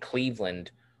 2015 in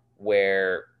Cleveland,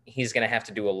 where he's going to have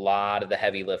to do a lot of the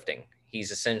heavy lifting.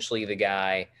 He's essentially the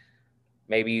guy.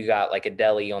 Maybe you got like a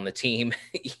Deli on the team,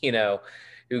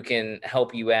 who can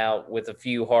help you out with a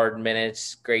few hard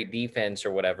minutes, great defense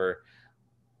or whatever.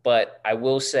 But I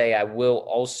will say, I will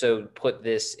also put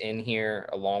this in here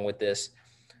along with this.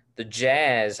 The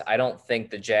Jazz, I don't think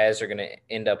the Jazz are going to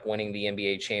end up winning the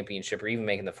NBA championship or even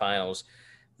making the finals.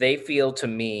 They feel to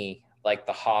me like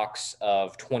the Hawks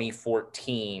of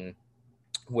 2014,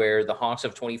 where the Hawks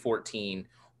of 2014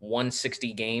 won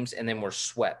 60 games and then were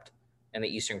swept in the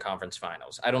Eastern Conference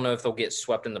Finals. I don't know if they'll get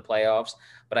swept in the playoffs,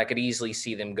 but I could easily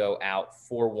see them go out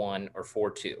 4-1 or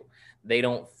 4-2. They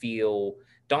don't feel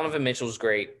 – Donovan Mitchell's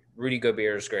great. Rudy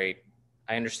Gobert's great.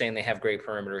 I understand they have great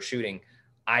perimeter shooting.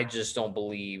 I just don't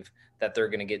believe that they're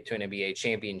going to get to an NBA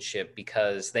championship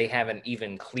because they haven't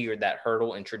even cleared that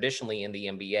hurdle. And traditionally in the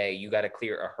NBA, you got to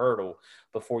clear a hurdle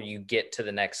before you get to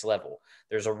the next level.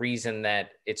 There's a reason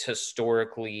that it's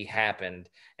historically happened.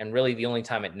 And really the only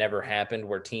time it never happened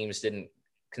where teams didn't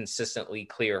consistently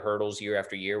clear hurdles year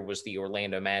after year was the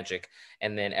Orlando Magic.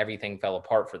 And then everything fell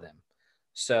apart for them.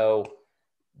 So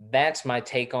that's my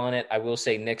take on it. I will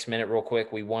say Knicks minute real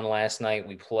quick. We won last night.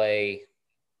 We play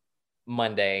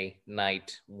Monday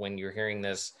night when you're hearing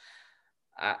this.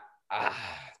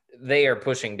 They are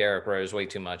pushing Derrick Rose way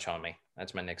too much on me.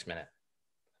 That's my next minute.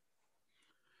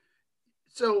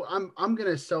 So I'm going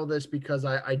to sell this because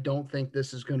I don't think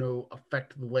this is going to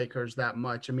affect the Lakers that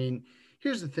much. I mean,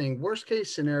 here's the thing. Worst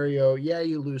case scenario, yeah,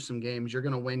 you lose some games. You're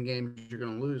going to win games. You're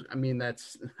going to lose. I mean,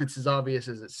 that's as obvious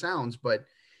as it sounds. But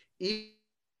e-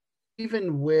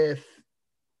 even with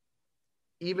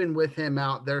even with him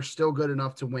out, they're still good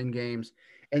enough to win games.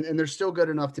 And they're still good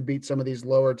enough to beat some of these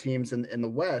lower teams in the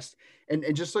West. And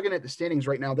just looking at the standings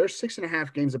right now, they're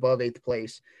 6.5 games above eighth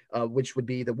place, which would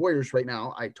be the Warriors right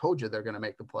now. I told you they're going to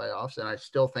make the playoffs, and I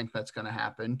still think that's going to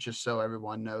happen, just so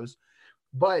everyone knows.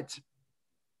 But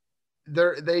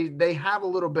they have a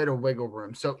little bit of wiggle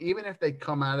room. So even if they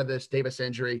come out of this Davis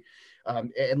injury,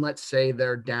 and let's say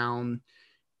they're down,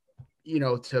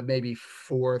 to maybe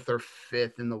fourth or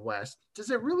fifth in the West, does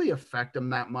it really affect them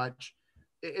that much?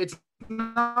 It's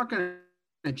not going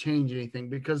to change anything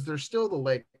because they're still the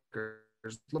Lakers.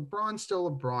 LeBron's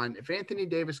still LeBron. If Anthony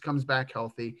Davis comes back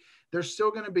healthy, they're still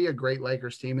going to be a great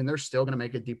Lakers team, and they're still going to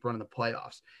make a deep run in the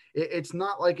playoffs. It's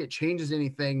not like it changes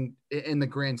anything in the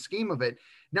grand scheme of it.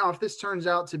 Now, if this turns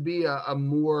out to be a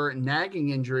more nagging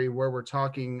injury where we're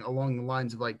talking along the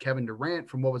lines of like Kevin Durant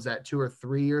from what was that, 2 or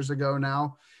 3 years ago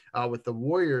now, with the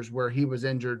Warriors, where he was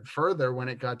injured further when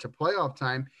it got to playoff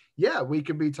time, yeah, we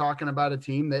could be talking about a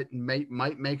team that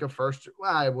might make a first,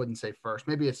 well, I wouldn't say first,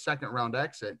 maybe a second round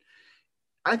exit.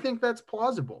 I think that's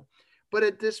plausible. But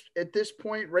at this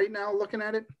point right now, looking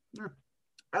at it,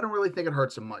 I don't really think it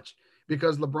hurts them much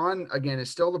because LeBron, again, is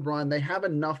still LeBron. They have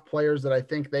enough players that I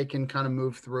think they can kind of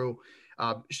move through.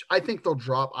 I think they'll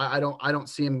drop. I don't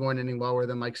see him going any lower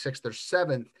than like sixth or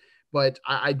seventh. But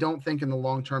I don't think in the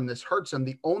long term this hurts them.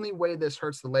 The only way this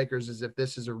hurts the Lakers is if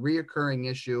this is a reoccurring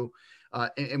issue,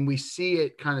 and we see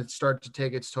it kind of start to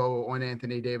take its toll on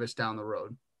Anthony Davis down the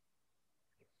road.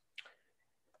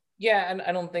 Yeah, and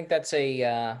I don't think that's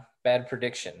a bad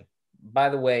prediction. By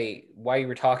the way, while you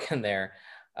were talking there,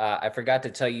 I forgot to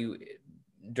tell you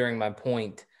during my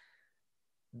point,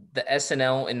 the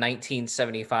SNL in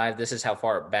 1975, this is how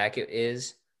far back it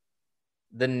is.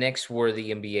 The Knicks were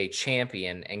the NBA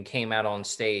champion and came out on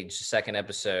stage, the second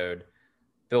episode,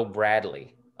 Bill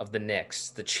Bradley of the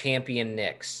Knicks, the champion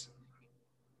Knicks,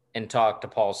 and talked to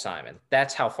Paul Simon.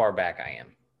 That's how far back I am.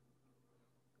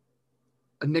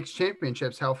 A Knicks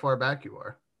championships, how far back you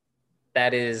are.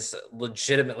 That is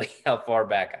legitimately how far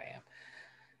back I am.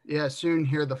 Yeah, soon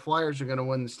here the Flyers are going to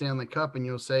win the Stanley Cup, and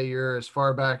you'll say you're as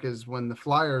far back as when the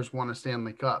Flyers won a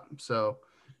Stanley Cup. So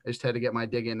I just had to get my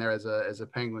dig in there as a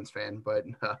Penguins fan. But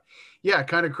yeah,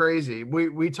 kind of crazy.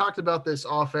 We talked about this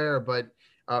off air, but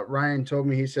Ryan told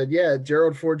me, he said, yeah,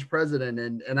 Gerald Ford's president.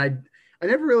 And I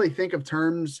never really think of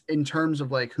terms in terms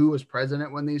of like who was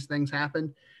president when these things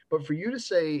happened. But for you to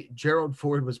say Gerald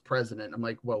Ford was president, I'm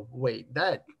like, well, wait,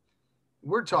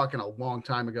 we're talking a long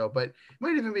time ago, but it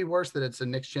might even be worse that it's a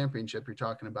Knicks championship you're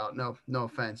talking about. No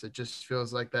offense. It just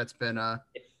feels like that's been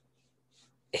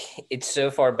it's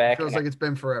so far back. It feels like it's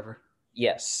been forever.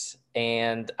 Yes.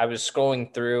 And I was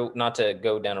scrolling through, not to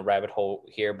go down a rabbit hole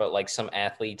here, but like some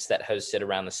athletes that hosted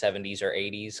around the 70s or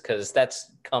 80s, because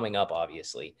that's coming up,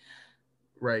 obviously.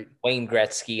 Right. Wayne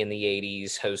Gretzky in the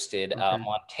 80s hosted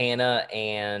Montana,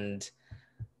 and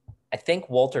I think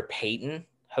Walter Payton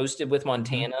hosted with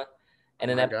Montana in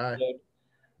an episode.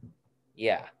 Guy.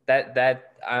 Yeah,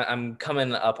 I'm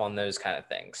coming up on those kind of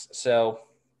things. So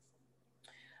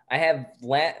I have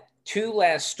two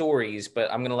last stories,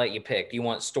 but I'm going to let you pick. Do you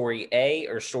want story A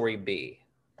or story B?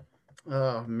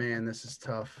 Oh man, this is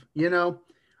tough.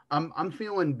 I'm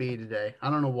feeling B today. I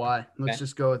don't know why. Let's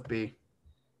just go with B.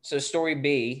 So story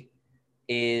B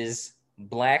is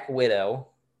Black Widow.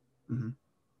 Mm-hmm.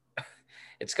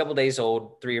 It's a couple days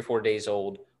old, 3 or 4 days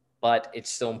old, but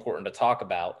it's still important to talk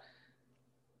about.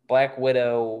 Black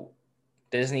Widow,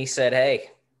 Disney said, hey,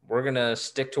 we're going to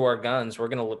stick to our guns. We're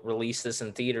going to release this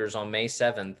in theaters on May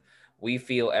 7th. We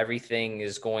feel everything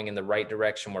is going in the right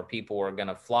direction where people are going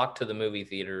to flock to the movie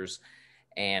theaters,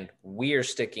 and we are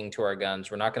sticking to our guns.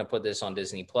 We're not going to put this on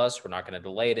Disney Plus. We're not going to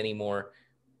delay it anymore.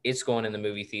 It's going in the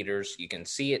movie theaters. You can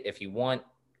see it if you want.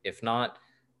 If not,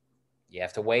 you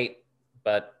have to wait,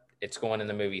 but it's going in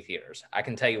the movie theaters. I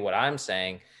can tell you what I'm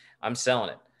saying. I'm selling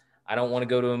it. I don't want to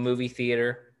go to a movie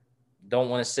theater. Don't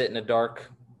want to sit in a dark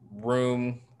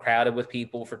room crowded with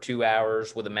people for 2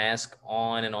 hours with a mask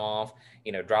on and off,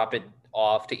 drop it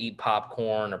off to eat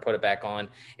popcorn or put it back on.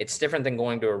 It's different than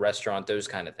going to a restaurant, those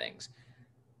kind of things.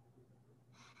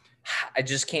 I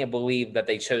just can't believe that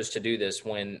they chose to do this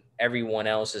when everyone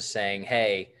else is saying,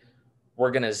 hey,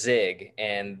 we're going to zig.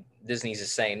 And Disney's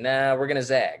is saying, nah, we're going to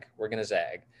zag. We're going to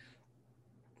zag.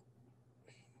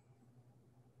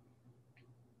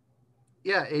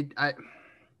 Yeah,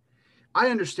 I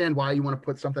understand why you want to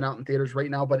put something out in theaters right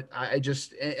now, but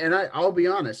I'll be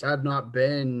honest, I've not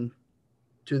been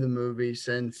to the movie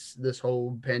since this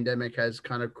whole pandemic has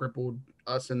kind of crippled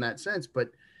us in that sense. But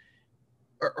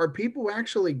are people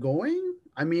actually going?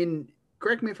 I mean,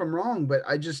 correct me if I'm wrong, but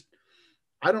I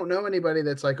don't know anybody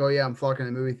that's like, oh yeah, I'm flocking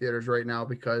to movie theaters right now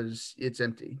because it's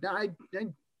empty. No, I've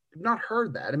not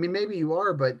heard that. I mean, maybe you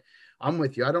are, but I'm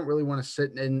with you. I don't really want to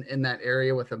sit in that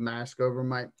area with a mask over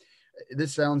my.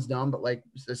 This sounds dumb, but like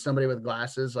as somebody with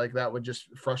glasses, like that would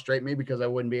just frustrate me because I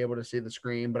wouldn't be able to see the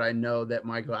screen. But I know that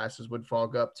my glasses would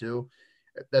fog up too.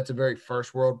 That's a very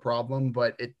first world problem,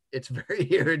 but it's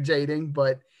very irritating.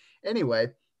 But anyway,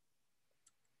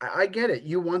 I get it.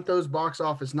 You want those box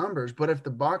office numbers, but if the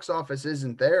box office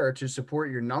isn't there to support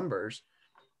your numbers,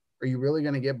 are you really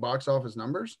going to get box office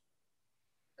numbers?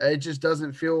 It just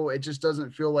doesn't feel. It just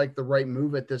doesn't feel like the right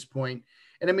move at this point.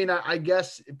 And I mean, I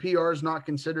guess PR is not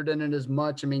considered in it as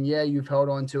much. I mean, yeah, you've held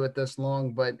on to it this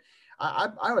long, but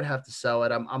I would have to sell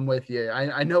it. I'm with you.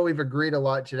 I know we've agreed a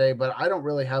lot today, but I don't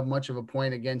really have much of a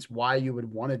point against why you would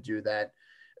want to do that.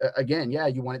 Again, yeah,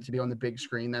 you want it to be on the big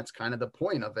screen. That's kind of the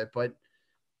point of it. But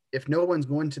if no one's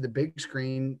going to the big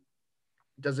screen,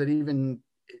 does it even,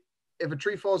 if a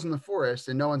tree falls in the forest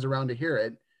and no one's around to hear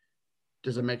it,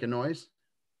 does it make a noise?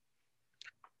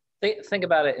 Think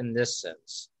about it in this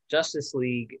sense. Justice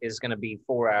League is going to be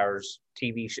 4 hours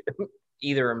TV show,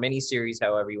 either a miniseries,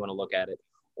 however you want to look at it,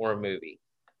 or a movie.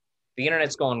 The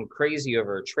internet's going crazy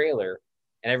over a trailer,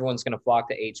 and everyone's going to flock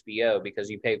to HBO because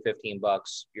you pay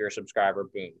 $15, you're a subscriber,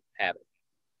 boom, have it.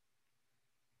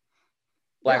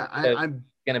 Black Yeah, I'm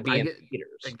going to be in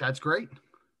theaters. That's great.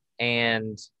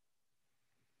 And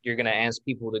you're going to ask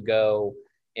people to go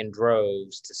in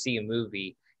droves to see a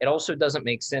movie. It also doesn't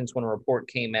make sense when a report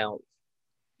came out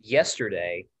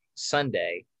yesterday,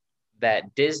 Sunday,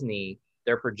 that Disney,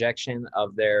 their projection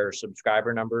of their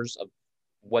subscriber numbers of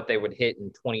what they would hit in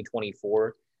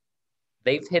 2024,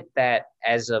 they've hit that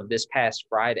as of this past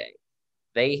Friday.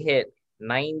 They hit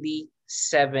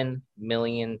 97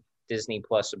 million Disney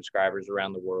Plus subscribers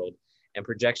around the world, and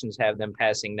projections have them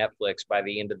passing Netflix by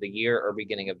the end of the year or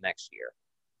beginning of next year.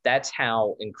 That's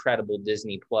how incredible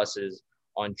Disney Plus is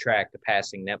on track to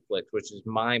passing Netflix, which is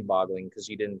mind-boggling because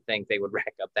you didn't think they would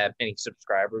rack up that many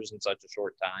subscribers in such a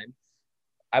short time.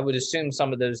 I would assume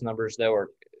some of those numbers, though, are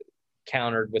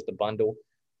countered with the bundle.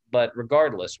 But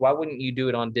regardless, why wouldn't you do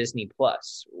it on Disney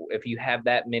Plus if you have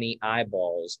that many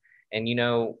eyeballs? And, you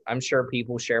know, I'm sure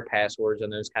people share passwords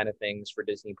and those kind of things for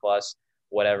Disney Plus,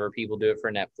 whatever. People do it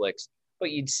for Netflix,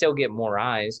 but you'd still get more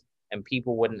eyes, and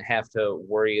people wouldn't have to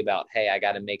worry about, hey, I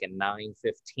got to make a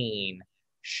 9:15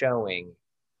 showing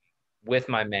with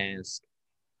my mask.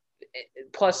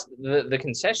 Plus, the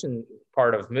concession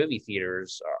part of movie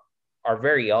theaters are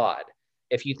very odd.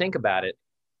 If you think about it,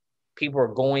 people are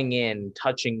going in,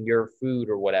 touching your food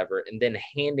or whatever, and then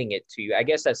handing it to you. I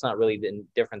guess that's not really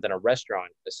different than a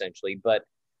restaurant, essentially, but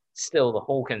still the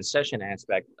whole concession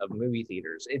aspect of movie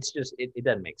theaters, it's just, it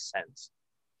doesn't make sense.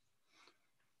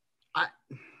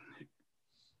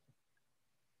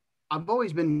 I've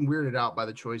always been weirded out by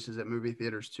the choices at movie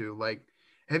theaters too. Like,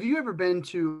 have you ever been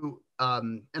to,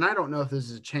 and I don't know if this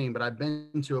is a chain, but I've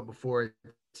been to it before.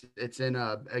 It's in,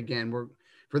 again,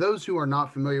 for those who are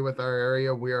not familiar with our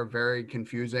area, we are very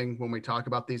confusing when we talk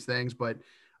about these things. But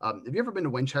have you ever been to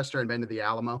Winchester and been to the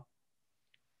Alamo?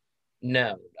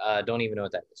 No, don't even know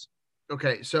what that is.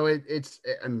 Okay, so it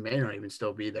may not even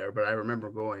still be there, but I remember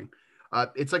going.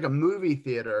 It's like a movie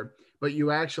theater, but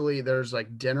there's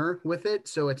like dinner with it.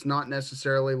 So it's not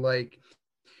necessarily like,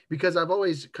 because I've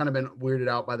always kind of been weirded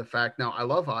out by the fact, now I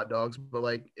love hot dogs, but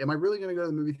like, am I really going to go to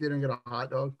the movie theater and get a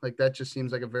hot dog? Like, that just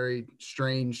seems like a very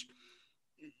strange,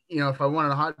 if I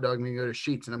wanted a hot dog, I'm going to go to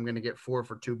Sheetz and I'm going to get 4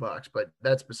 for $2, but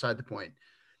that's beside the point.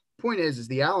 Point is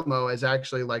the Alamo is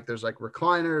actually like, there's like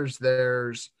recliners,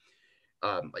 there's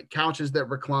like couches that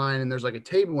recline, and there's like a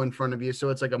table in front of you. So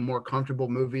it's like a more comfortable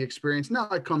movie experience. Now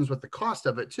it comes with the cost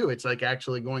of it too. It's like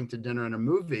actually going to dinner and a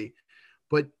movie,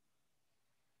 but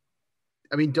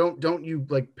I mean, don't you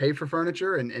like pay for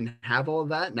furniture and have all of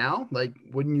that now? Like,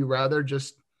 wouldn't you rather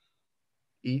just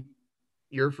eat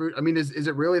your food? I mean, is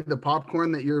it really the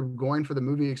popcorn that you're going for the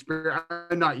movie experience?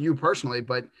 Not you personally,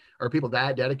 but are people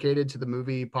that dedicated to the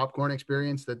movie popcorn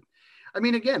experience that, I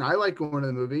mean, again, I like going to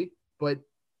the movie, but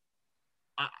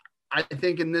I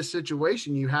think in this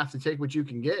situation, you have to take what you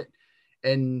can get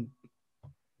and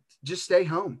just stay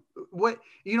home.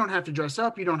 You don't have to dress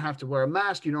up. You don't have to wear a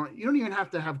mask. You don't even have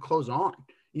to have clothes on.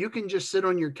 You can just sit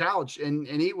on your couch and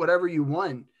eat whatever you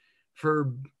want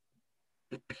for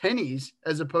pennies,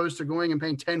 as opposed to going and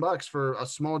paying $10 for a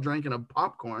small drink and a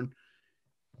popcorn.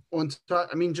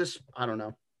 I mean, I don't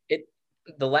know.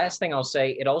 The last thing I'll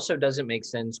say, it also doesn't make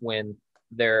sense when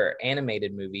their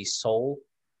animated movie Soul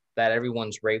that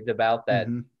everyone's raved about that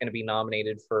Mm-hmm. going to be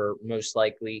nominated for most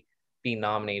likely be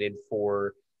nominated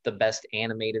for the best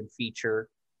animated feature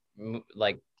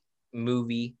like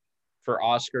movie for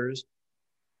Oscars.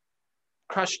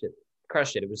 Crushed it.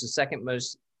 Crushed it. It was the second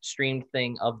most streamed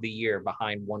thing of the year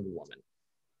behind Wonder Woman.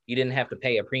 You didn't have to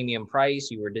pay a premium price.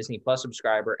 You were a Disney Plus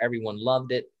subscriber. Everyone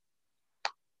loved it.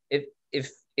 If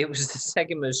it was the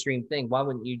second most streamed thing, why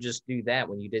wouldn't you just do that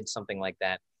when you did something like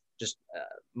that just a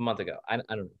month ago? I don't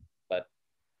know, but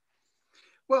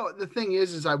Well, the thing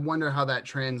is I wonder how that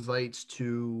translates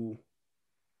to.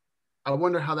 I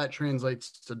wonder how that translates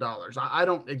to dollars. I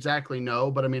don't exactly know,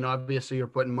 but I mean, obviously, you're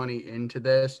putting money into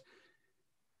this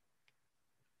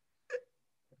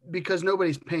because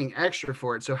nobody's paying extra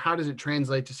for it. So how does it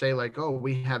translate to say like, oh,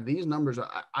 we have these numbers?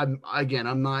 I'm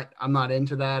not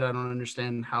into that. I don't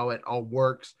understand how it all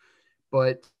works,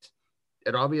 but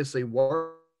it obviously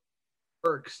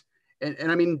works.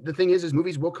 And I mean, the thing is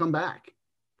movies will come back.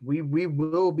 We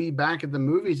will be back at the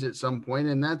movies at some point,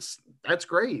 and that's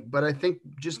great. But I think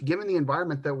just given the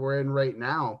environment that we're in right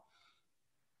now,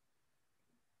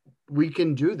 we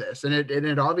can do this, and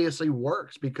it obviously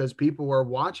works because people are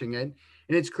watching it,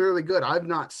 and it's clearly good. I've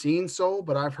not seen Soul,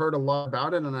 but I've heard a lot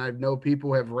about it, and I know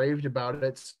people have raved about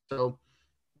it. So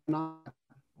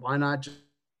why not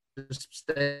just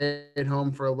stay at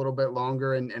home for a little bit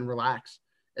longer and relax,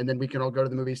 and then we can all go to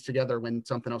the movies together when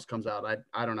something else comes out.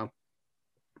 I don't know.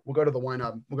 We'll go to the one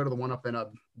up. We'll go to the one up in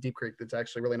Deep Creek. That's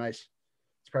actually really nice.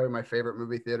 It's probably my favorite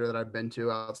movie theater that I've been to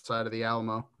outside of the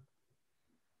Alamo.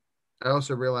 I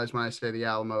also realize when I say the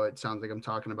Alamo, it sounds like I'm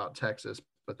talking about Texas,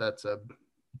 but that's like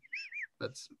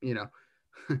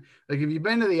if you've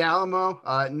been to the Alamo,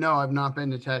 no, I've not been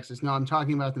to Texas. No, I'm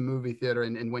talking about the movie theater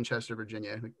in Winchester,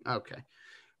 Virginia. Okay,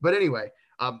 but anyway,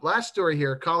 last story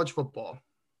here: college football.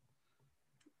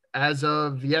 As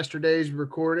of yesterday's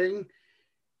recording,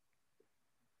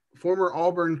 former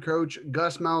Auburn coach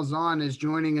Gus Malzahn is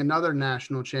joining another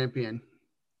national champion.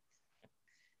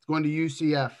 It's going to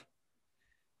UCF.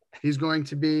 He's going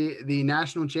to be the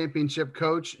national championship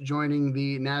coach, joining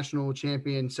the national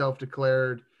champion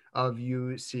self-declared of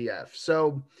UCF.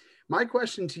 So my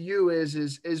question to you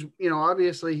is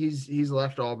obviously he's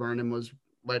left Auburn and was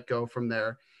let go from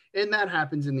there. And that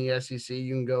happens in the SEC.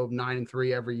 You can go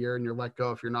 9-3 every year and you're let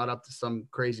go if you're not up to some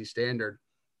crazy standard.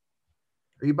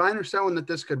 Are you buying or selling that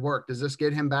this could work? Does this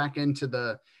get him back into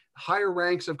the higher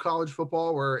ranks of college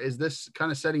football, or is this kind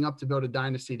of setting up to build a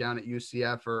dynasty down at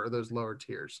UCF or those lower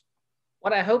tiers?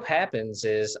 what I hope happens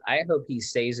is I hope he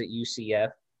stays at UCF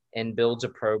and builds a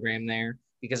program there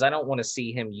because I don't want to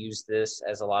see him use this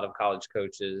as a lot of college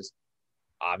coaches.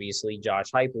 Obviously,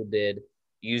 Josh Heupel did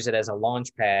use it as a launch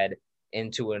pad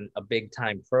into a big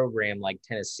time program like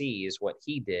Tennessee is what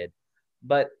he did.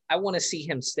 But I want to see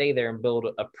him stay there and build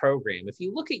a program. If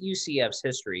you look at UCF's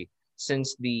history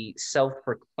since the self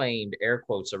proclaimed air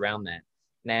quotes around that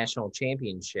national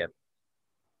championship,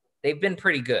 they've been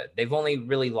pretty good. They've only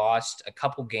really lost a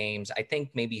couple games. I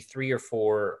think maybe 3 or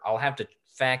 4. I'll have to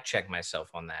fact check myself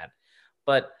on that.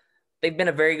 But they've been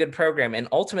a very good program. And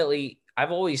ultimately,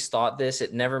 I've always thought this,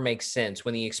 it never makes sense.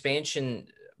 When the expansion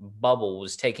bubble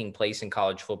was taking place in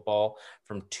college football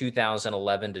from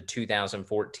 2011 to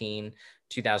 2014,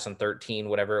 2013,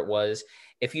 whatever it was,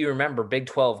 if you remember, Big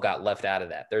 12 got left out of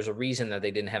that. There's a reason that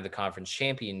they didn't have the conference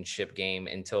championship game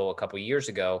until a couple of years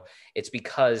ago. It's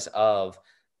because of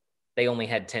they only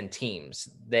had 10 teams.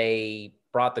 They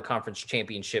brought the conference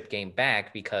championship game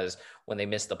back because when they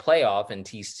missed the playoff in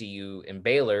TCU and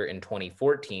Baylor in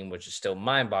 2014, which is still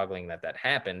mind-boggling that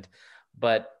happened,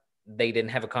 but they didn't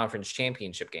have a conference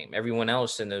championship game. Everyone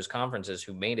else in those conferences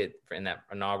who made it in that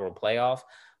inaugural playoff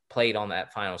played on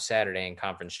that final Saturday in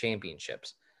conference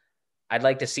championships. I'd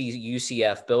like to see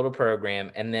UCF build a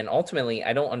program. And then ultimately,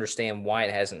 I don't understand why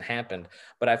it hasn't happened,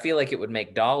 but I feel like it would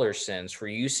make dollar sense for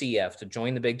UCF to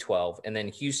join the Big 12 and then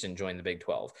Houston join the Big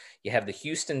 12. You have the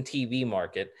Houston TV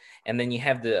market, and then you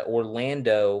have the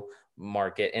Orlando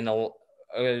market and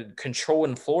a control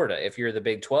in Florida if you're the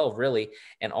Big 12, really.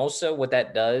 And also what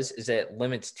that does is it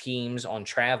limits teams on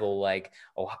travel like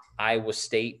Iowa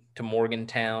State to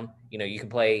Morgantown. You can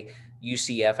play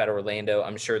UCF at Orlando.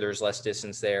 I'm sure there's less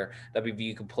distance there.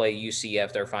 WVU could play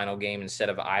UCF their final game instead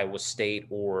of Iowa State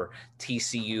or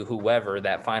TCU, whoever,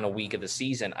 that final week of the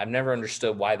season. I've never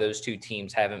understood why those two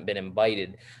teams haven't been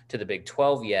invited to the Big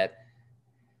 12 yet.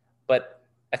 But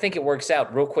I think it works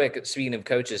out. Real quick, speaking of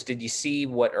coaches, did you see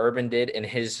what Urban did in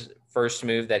his first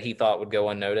move that he thought would go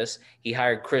unnoticed? He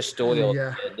hired Chris Doyle,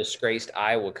 Yeah. the disgraced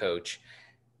Iowa coach,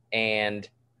 and,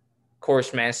 of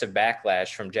course, massive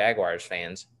backlash from Jaguars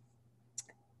fans.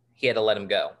 He had to let him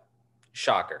go.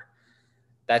 Shocker.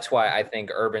 That's why I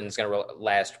think Urban's going to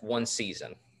last one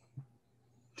season.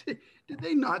 Did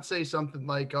they not say something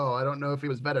like, "Oh, I don't know if he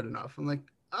was vetted enough"? I'm like,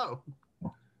 "Oh,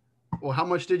 well, how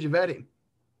much did you vet him?"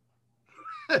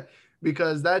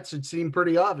 Because that should seem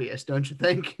pretty obvious, don't you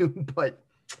think? But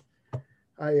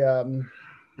I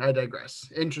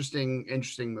digress. Interesting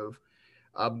move.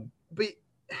 But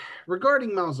regarding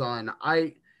Malzahn,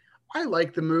 I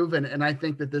like the move, and I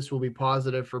think that this will be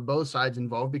positive for both sides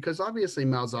involved because obviously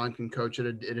Malzahn can coach at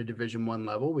a Division I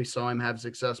level. We saw him have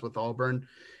success with Auburn.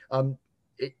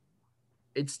 It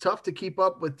it's tough to keep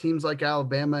up with teams like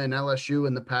Alabama and LSU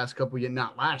in the past couple of years,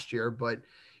 not last year, but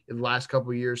in the last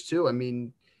couple of years too. I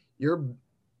mean, you're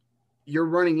you're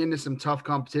running into some tough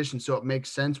competition, so it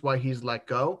makes sense why he's let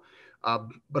go.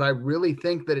 But I really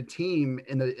think that a team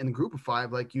in the group of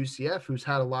five like UCF, who's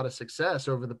had a lot of success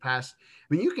over the past,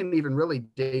 I mean, you can even really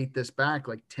date this back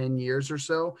like 10 years or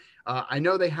so. I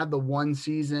know they had the one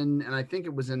season, and I think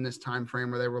it was in this time frame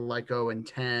where they were like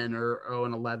 0-10 or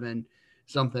 0-11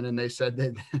 something, and they said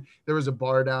that there was a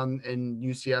bar down in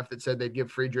UCF that said they'd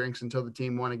give free drinks until the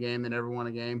team won a game. They never won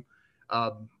a game.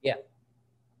 Yeah.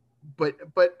 But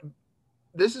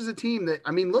this is a team that,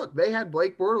 I mean, look, they had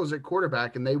Blake Bortles at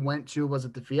quarterback and they went to, was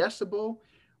it the Fiesta Bowl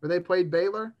where they played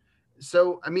Baylor?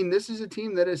 So, I mean, this is a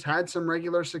team that has had some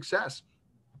regular success.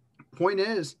 Point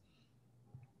is,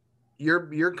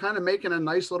 you're kind of making a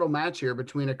nice little match here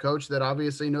between a coach that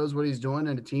obviously knows what he's doing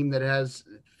and a team that has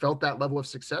felt that level of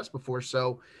success before.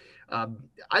 So,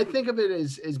 I think of it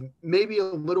as maybe a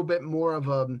little bit more of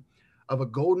a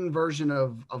golden version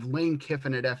of Lane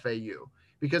Kiffin at FAU,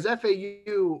 because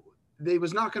FAU, they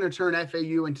was not going to turn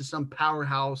FAU into some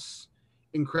powerhouse,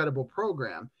 incredible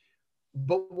program.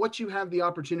 But what you have the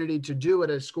opportunity to do at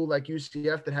a school like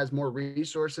UCF that has more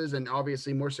resources and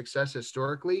obviously more success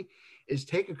historically is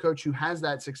take a coach who has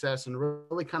that success and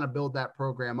really kind of build that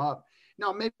program up.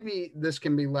 Now, maybe this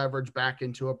can be leveraged back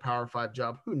into a Power Five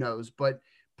job. Who knows? But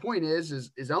point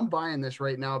is I'm buying this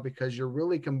right now because you're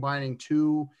really combining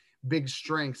two big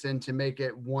strengths and to make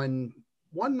it one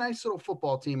nice little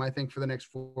football team, I think, for the next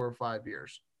 4 or 5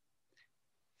 years.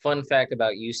 Fun fact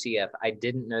about UCF, I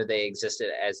didn't know they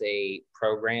existed as a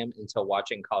program until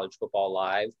watching College Football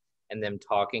Live and them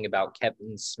talking about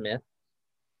Kevin Smith,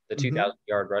 the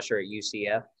 2,000-yard rusher at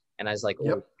UCF. And I was like, oh,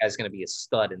 Yep. this guy's going to be a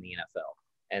stud in the NFL.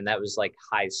 And that was like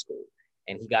high school.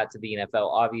 And he got to the NFL.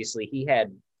 Obviously, he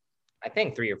had, I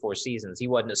think, 3 or 4 seasons. He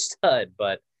wasn't a stud,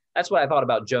 but that's what I thought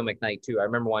about Joe McKnight, too. I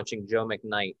remember watching Joe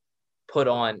McKnight put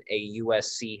on a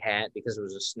USC hat because it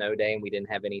was a snow day and we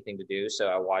didn't have anything to do. So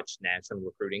I watched National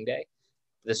Recruiting Day.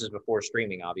 This is before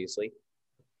streaming, obviously.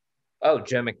 Oh,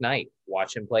 Joe McKnight.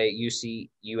 Watch him play at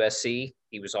USC.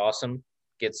 He was awesome.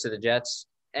 Gets to the Jets.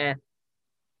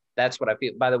 That's what I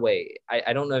feel. By the way,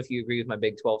 I don't know if you agree with my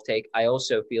Big 12 take. I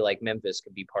also feel like Memphis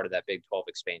could be part of that Big 12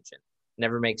 expansion.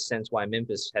 Never makes sense why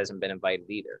Memphis hasn't been invited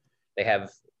either. They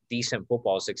have decent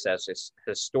football success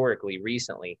historically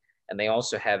recently, and they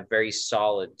also have very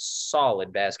solid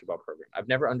basketball program. I've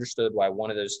never understood why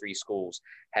one of those 3 schools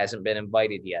hasn't been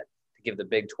invited yet to give the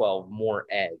Big 12 more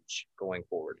edge going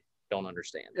forward. Don't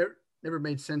understand. It never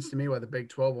made sense to me why the Big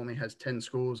 12 only has 10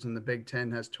 schools and the Big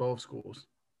 10 has 12 schools.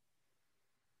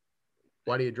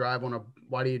 Why do you drive on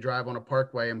a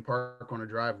parkway and park on a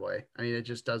driveway? I mean,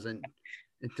 it doesn't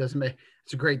make,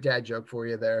 it's a great dad joke for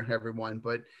you there, everyone.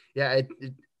 But yeah,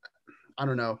 I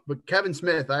don't know. But Kevin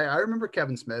Smith, I remember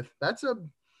Kevin Smith. That's a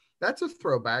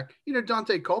throwback. You know,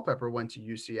 Dante Culpepper went to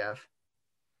UCF.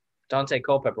 Dante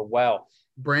Culpepper, wow.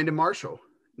 Brandon Marshall,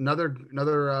 another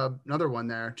one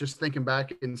there. Just thinking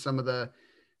back in some of the,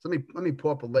 let me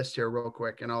pull up a list here real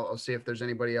quick, and I'll see if there's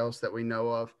anybody else that we know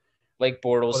of. Blake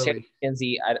Bortles, Sam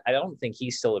McKenzie. I don't think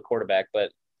he's still a quarterback,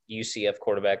 but UCF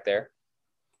quarterback there.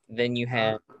 Then you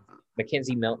have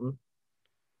Mackenzie Milton.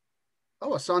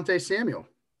 Oh, Asante Samuel,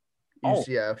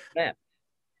 UCF. Man.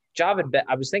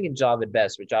 I was thinking Javid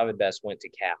Best, but Javid Best went to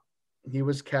Cal. He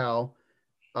was Cal.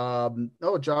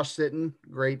 Josh Sitton,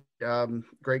 great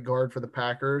guard for the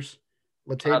Packers.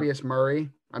 Latavius Murray.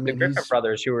 I mean, the Griffin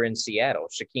brothers who were in Seattle,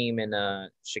 Shaquem and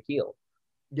Shaquille.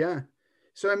 Yeah.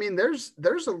 So I mean, there's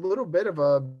a little bit of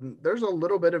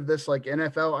this like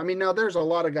NFL. I mean, now there's a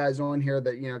lot of guys on here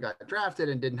that, you know, got drafted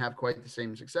and didn't have quite the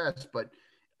same success, but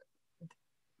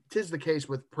 'tis the case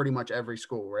with pretty much every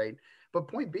school, right? But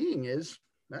point being is,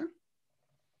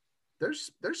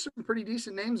 there's some pretty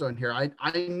decent names on here.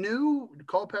 I knew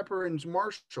Culpepper and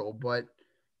Marshall, but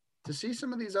to see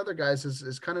some of these other guys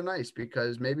is kind of nice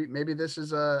because maybe this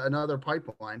is another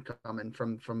pipeline coming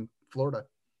from Florida.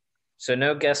 So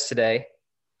no guests today.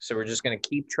 So we're just going to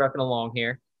keep trucking along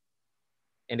here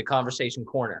into Conversation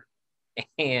Corner.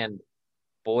 And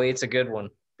boy, it's a good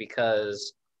one.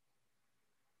 because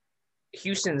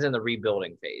Houston's in the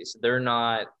rebuilding phase. They're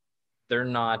not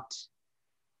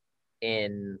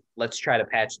in let's try to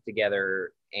patch it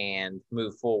together and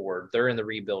move forward. They're in the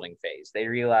rebuilding phase. They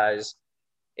realize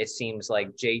it seems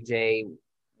like JJ,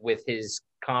 with his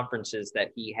conferences that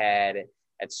he had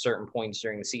at certain points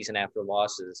during the season after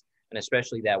losses, and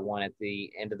especially that one at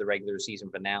the end of the regular season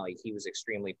finale, he was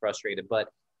extremely frustrated, but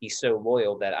he's so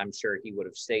loyal that I'm sure he would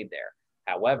have stayed there.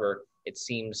 However, it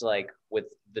seems like with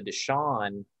the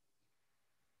Deshaun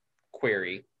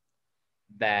query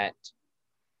that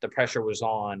the pressure was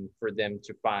on for them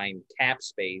to find cap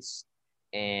space,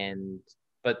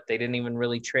 but they didn't even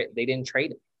really trade. They didn't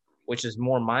trade him, which is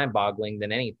more mind-boggling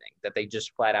than anything, that they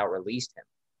just flat out released him.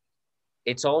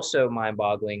 It's also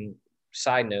mind-boggling.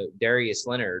 Side note: Darius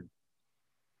Leonard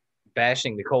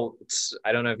bashing the Colts.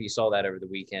 I don't know if you saw that over the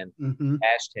weekend. Mm-hmm.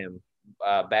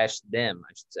 Bashed them,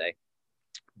 I should say,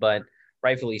 but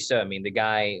rightfully so. I mean, the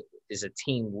guy is a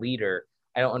team leader.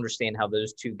 I don't understand how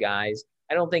those two guys.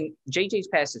 I don't think JJ's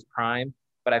past his prime,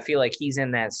 but I feel like he's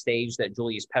in that stage that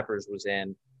Julius Peppers was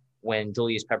in when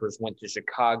Julius Peppers went to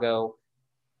Chicago.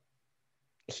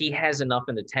 He has enough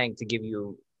in the tank to give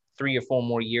you 3 or 4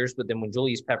 more years, but then when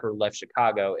Julius Peppers left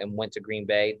Chicago and went to Green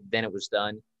Bay, then it was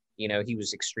done. You know, he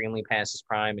was extremely past his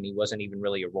prime and he wasn't even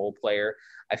really a role player.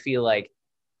 I feel like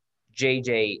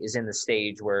JJ is in the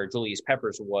stage where Julius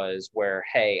Peppers was, where,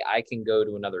 hey, I can go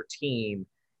to another team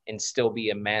and still be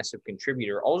a massive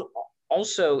contributor.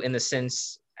 Also in the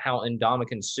sense how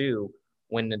Ndamukong Suh,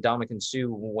 when Ndamukong Suh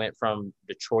went from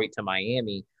Detroit to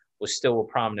Miami, was still a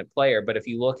prominent player. But if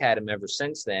you look at him ever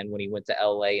since then, when he went to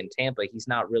LA and Tampa, he's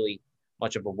not really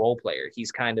much of a role player.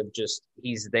 He's kind of just,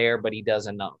 he's there, but he does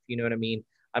enough. You know what I mean?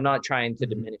 I'm not trying to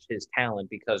diminish his talent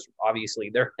because obviously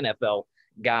they're NFL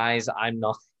guys. I'm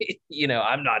not,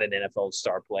 I'm not an NFL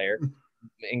star player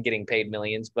and getting paid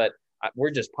millions, but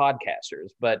we're just podcasters.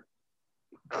 But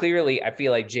clearly, I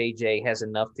feel like JJ has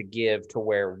enough to give to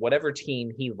where whatever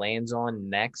team he lands on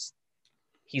next,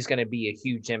 he's going to be a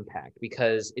huge impact,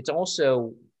 because it's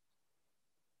also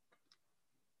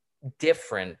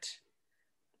different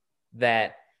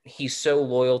that he's so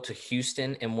loyal to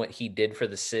Houston and what he did for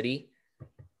the city.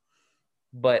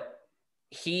 But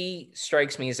he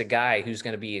strikes me as a guy who's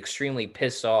going to be extremely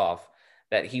pissed off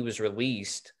that he was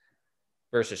released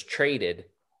versus traded,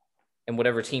 and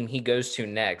whatever team he goes to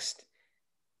next,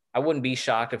 I wouldn't be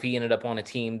shocked if he ended up on a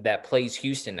team that plays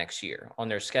Houston next year on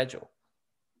their schedule.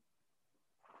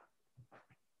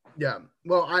 Yeah.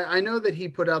 Well, I know that he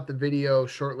put out the video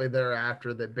shortly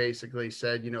thereafter that basically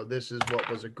said, this is what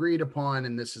was agreed upon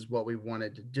and this is what we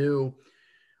wanted to do,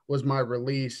 was my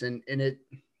release. And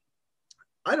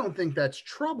I don't think that's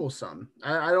troublesome.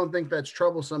 I don't think that's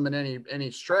troublesome in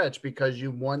any stretch, because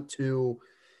you want to,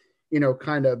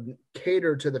 kind of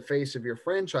cater to the face of your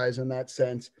franchise in that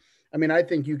sense. I mean, I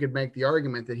think you could make the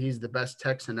argument that he's the best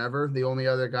Texan ever. The only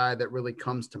other guy that really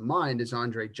comes to mind is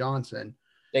Andre Johnson.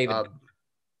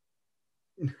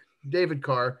 David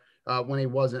Carr, when he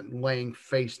wasn't laying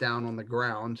face down on the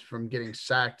ground from getting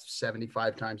sacked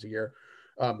 75 times a year.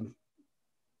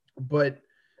 But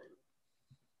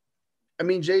I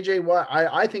mean, JJ Watt,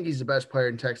 I think he's the best player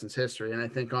in Texans history. And I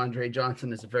think Andre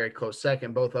Johnson is a very close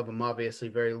second, both of them obviously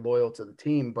very loyal to the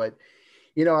team. But,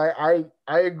 I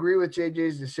agree with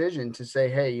JJ's decision to say,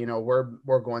 hey,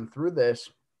 we're going through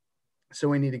this, so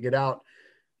we need to get out.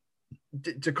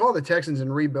 To call the Texans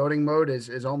in rebuilding mode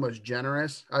is almost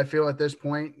generous, I feel, at this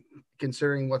point,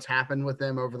 considering what's happened with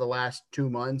them over the last 2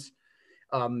 months.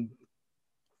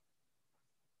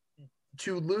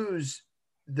 To lose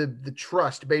the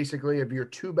trust, basically, of your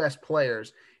 2 best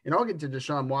players, and I'll get to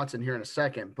Deshaun Watson here in a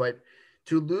second, but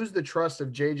to lose the trust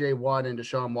of J.J. Watt and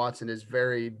Deshaun Watson is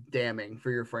very damning for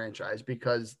your franchise,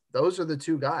 because those are the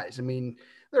 2 guys. I mean,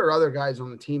 there are other guys on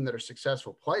the team that are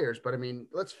successful players, but I mean,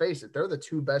 let's face it, they're the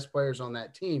 2 best players on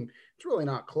that team. It's really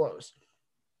not close.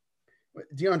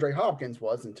 DeAndre Hopkins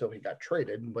was, until he got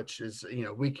traded, which is,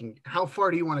 how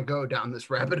far do you want to go down this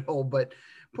rabbit hole? But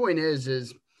point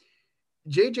is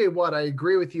JJ Watt, I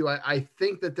agree with you. I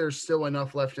think that there's still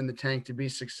enough left in the tank to be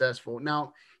successful.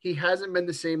 Now, he hasn't been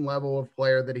the same level of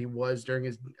player that he was during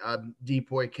his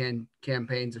decoy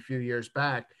campaigns a few years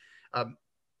back. I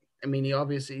mean, he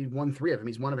obviously won 3 of them.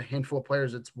 He's one of a handful of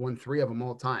players that's won 3 of them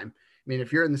all time. I mean,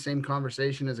 if you're in the same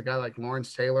conversation as a guy like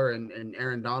Lawrence Taylor and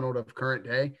Aaron Donald of current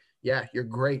day, yeah, you're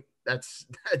great. That's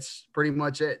pretty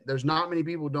much it. There's not many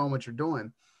people doing what you're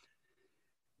doing.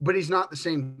 But he's not the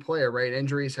same player, right?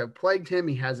 Injuries have plagued him.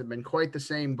 He hasn't been quite the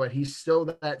same, but he's still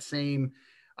that same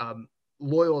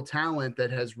loyal talent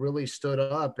that has really stood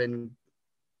up and,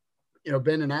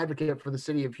 been an advocate for the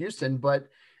city of Houston. But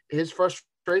his frustration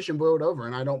frustration boiled over,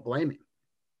 and I don't blame him.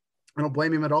 I don't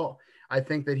blame him at all. I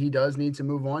think that he does need to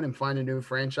move on and find a new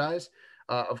franchise.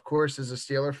 Of course, as a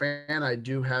Steeler fan, I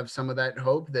do have some of that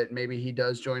hope that maybe he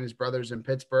does join his brothers in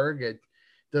Pittsburgh. It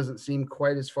doesn't seem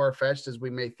quite as far-fetched as we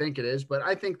may think it is, but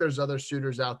I think there's other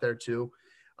suitors out there too.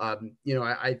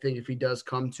 I think if he does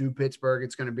come to Pittsburgh,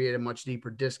 it's going to be at a much deeper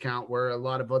discount where a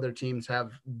lot of other teams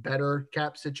have better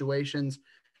cap situations.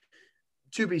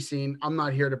 To be seen. I'm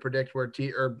not here to predict where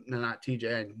not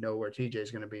TJ. I know where TJ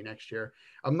is going to be next year.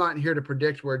 I'm not here to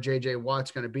predict where JJ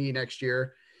Watt's going to be next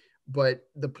year. But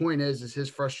the point is his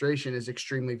frustration is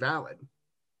extremely valid.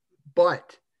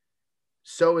 But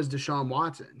so is Deshaun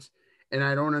Watson's. And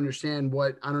I don't understand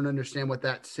what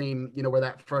that same, where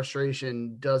that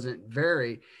frustration doesn't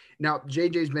vary. Now,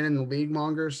 JJ's been in the league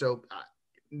longer, so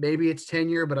maybe it's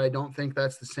tenure, but I don't think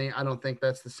that's the same. I don't think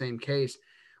that's the same case.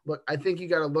 Look, I think you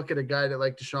got to look at a guy that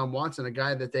like Deshaun Watson, a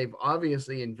guy that they've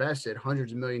obviously invested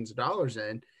hundreds of millions of dollars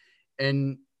in,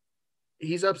 and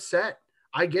he's upset.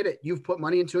 I get it. You've put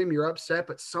money into him. You're upset,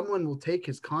 but someone will take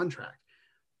his contract.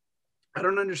 I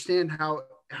don't understand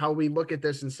how we look at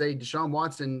this and say Deshaun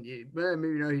Watson,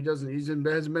 maybe, he doesn't, hasn't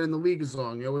been in the league as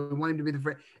long. We want him to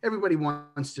be everybody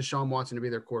wants Deshaun Watson to be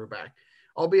their quarterback,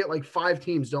 albeit like 5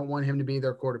 teams don't want him to be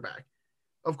their quarterback.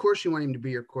 Of course you want him to be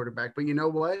your quarterback, but you know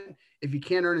what? If you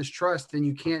can't earn his trust, then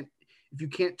if you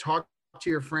can't talk to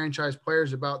your franchise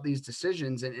players about these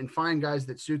decisions and find guys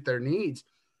that suit their needs,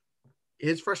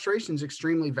 his frustration is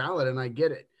extremely valid, and I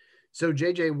get it. So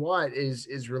JJ Watt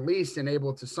is released and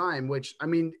able to sign, which, I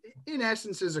mean, in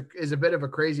essence is a bit of a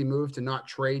crazy move to not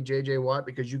trade JJ Watt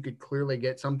because you could clearly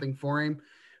get something for him.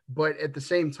 But at the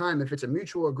same time, if it's a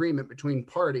mutual agreement between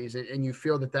parties and you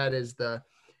feel that is the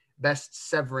best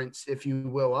severance, if you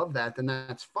will, of that, then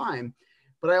that's fine.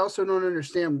 But I also don't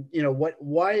understand,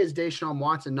 why is Deshaun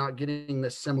Watson not getting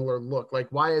this similar look? Like,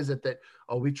 why is it that,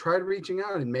 we tried reaching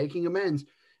out and making amends?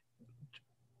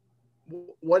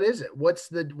 What is it? What's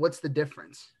the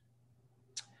difference?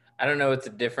 I don't know what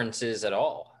the difference is at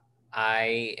all.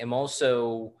 I am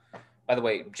also, by the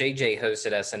way, JJ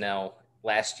hosted SNL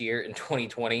last year in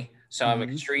 2020, so I'm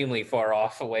extremely far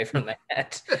off away from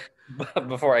that.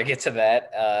 Before I get to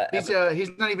that, he's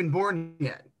not even born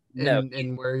yet.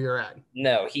 In where you're at.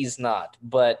 No, he's not.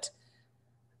 But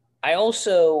I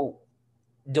also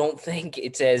don't think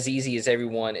it's as easy as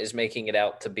everyone is making it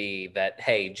out to be. That,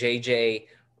 hey, JJ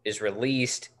is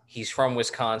released. He's from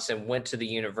Wisconsin, went to the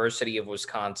University of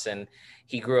Wisconsin.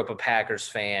 He grew up a Packers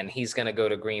fan. He's going to go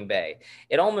to Green Bay.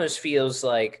 It almost feels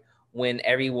like when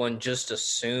everyone just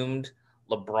assumed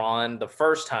LeBron the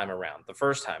first time,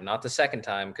 not the second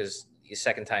time, because the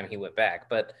second time he went back,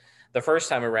 but the first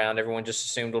time around, everyone just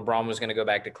assumed LeBron was going to go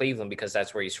back to Cleveland because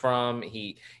that's where he's from.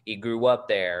 He grew up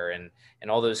there and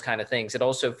all those kind of things. It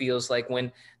also feels like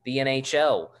when the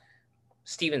NHL,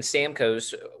 Steven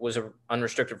Stamkos was an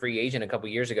unrestricted free agent a couple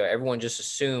years ago, everyone just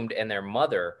assumed, and their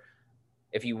mother,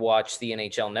 if you watch the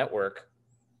NHL Network,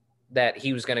 that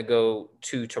he was going to go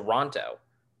to Toronto.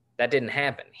 That didn't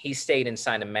happen. He stayed and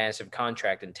signed a massive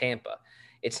contract in Tampa.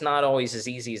 It's not always as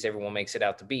easy as everyone makes it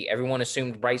out to be. Everyone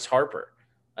assumed Bryce Harper,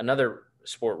 another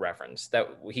sport reference, that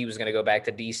he was going to go back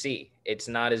to DC. It's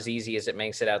not as easy as it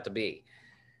makes it out to be.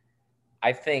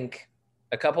 I think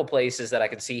a couple places that I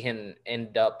could see him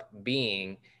end up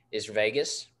being is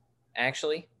Vegas,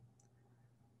 actually,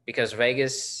 because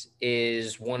Vegas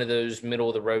is one of those middle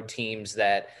of the road teams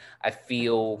that I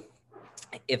feel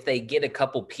if they get a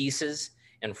couple pieces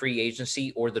in free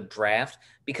agency or the draft,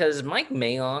 because Mike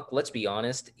Mayock, let's be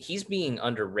honest, he's being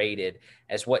underrated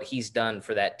as what he's done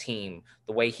for that team,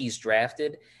 the way he's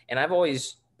drafted. And I've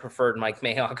always preferred Mike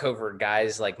Mayock over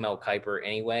guys like Mel Kiper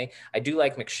anyway. I do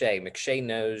like McShay. McShay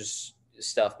knows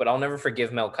stuff, but I'll never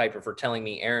forgive Mel Kiper for telling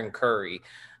me Aaron Curry,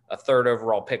 a 3rd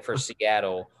overall pick for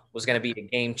Seattle, was going to be a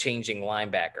game-changing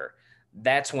linebacker.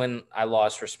 That's when I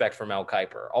lost respect for Mel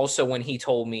Kiper. Also, when he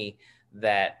told me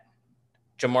that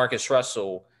Jamarcus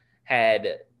Russell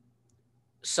had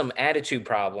some attitude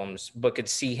problems, but could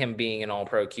see him being an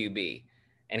all-pro QB.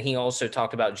 And he also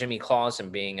talked about Jimmy Clausen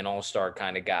being an all-star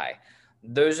kind of guy.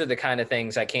 Those are the kind of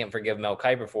things I can't forgive Mel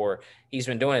Kiper for. He's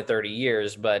been doing it 30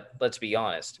 years, but let's be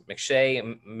honest. McShay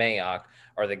and Mayock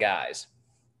are the guys.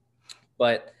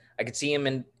 But I could see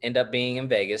him end up being in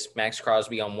Vegas, Max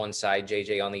Crosby on one side,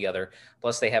 JJ on the other.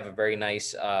 Plus, they have a very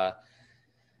nice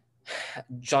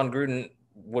John Gruden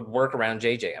would work around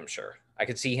JJ, I'm sure. I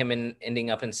could see him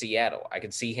ending up in Seattle. I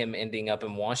could see him ending up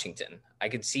in Washington. I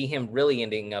could see him really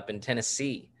ending up in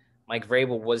Tennessee. Mike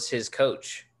Vrabel was his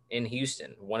coach in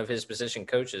Houston, one of his position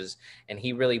coaches, and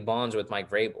he really bonds with Mike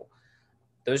Vrabel.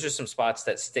 those are some spots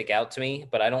that stick out to me,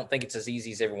 but I don't think it's as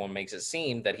easy as everyone makes it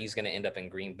seem that he's going to end up in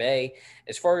Green Bay.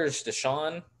 As far as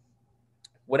Deshaun,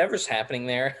 whatever's happening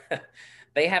there,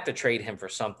 they have to trade him for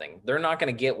something. They're not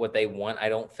going to get what they want, I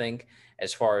don't think,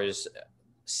 as far as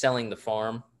selling the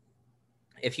farm.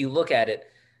 If you look at it,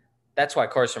 that's why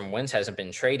Carson Wentz hasn't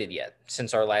been traded yet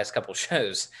since our last couple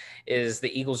shows, is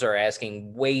the Eagles are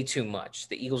asking way too much.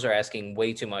 The Eagles are asking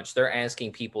way too much. They're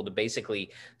asking people to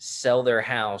basically sell their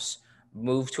house,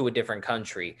 move to a different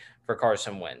country for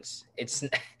Carson Wentz. It's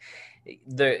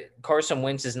the Carson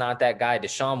Wentz is not that guy.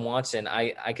 Deshaun Watson,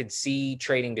 I could see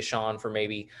trading Deshaun for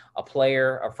maybe a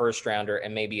player, a first rounder,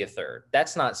 and maybe a third.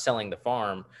 That's not selling the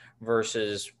farm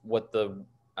versus what the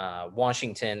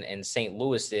Washington and St.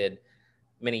 Louis did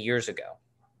many years ago.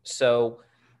 So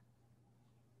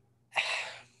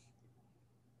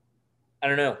I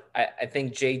don't know. I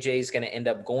think JJ is going to end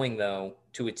up going, though,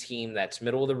 to a team that's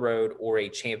middle of the road or a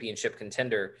championship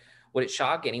contender. Would it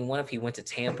shock anyone if he went to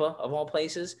Tampa, of all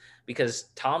places? Because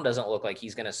Tom doesn't look like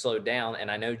he's going to slow down, and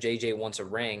I know JJ wants a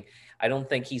ring. I don't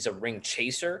think he's a ring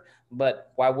chaser,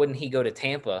 but why wouldn't he go to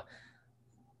Tampa?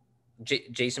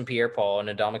 Jason Pierre-Paul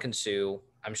and Ndamukong Suh,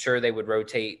 I'm sure they would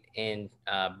rotate in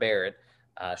Barrett,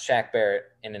 Shaq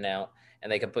Barrett in and out, and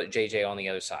they could put JJ on the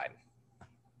other side.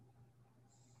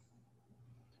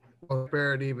 Well,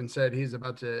 Barrett even said he's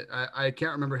about to, I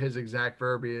can't remember his exact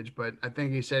verbiage, but I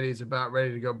think he said he's about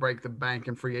ready to go break the bank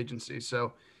in free agency.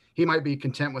 So he might be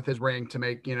content with his ring to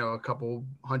make, a couple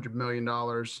 $100 million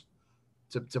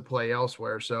to play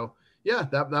elsewhere. So yeah,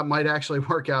 that might actually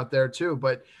work out there too.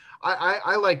 But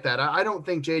I like that. I don't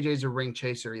think JJ's a ring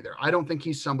chaser either. I don't think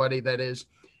he's somebody that is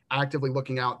actively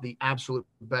looking out the absolute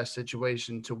best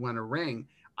situation to win a ring.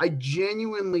 I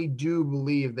genuinely do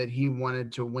believe that he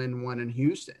wanted to win one in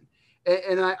Houston.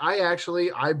 And I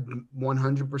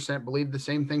 100% believe the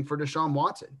same thing for Deshaun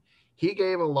Watson. He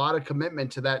gave a lot of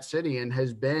commitment to that city and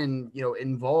has been,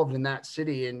 involved in that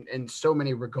city in so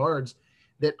many regards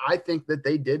that I think that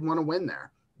they did want to win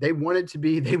there. They wanted to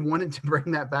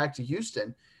bring that back to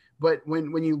Houston. But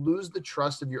when you lose the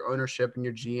trust of your ownership and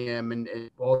your GM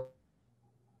and all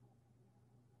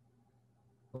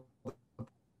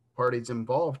parties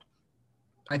involved,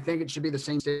 I think it should be the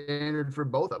same standard for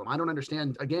both of them. I don't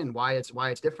understand, again, why it's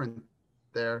different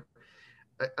there.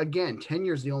 Again,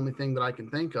 tenure is the only thing that I can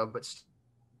think of, but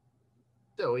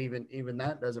still, even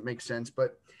that doesn't make sense.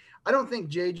 But I don't think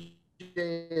JJ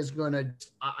is going to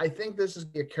 – I think this is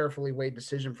a carefully weighed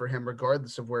decision for him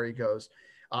regardless of where he goes.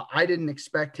 I didn't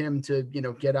expect him to,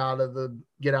 get out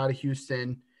of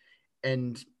Houston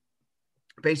and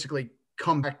basically –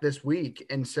 come back this week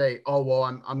and say, oh, well,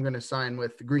 I'm going to sign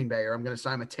with Green Bay or I'm going to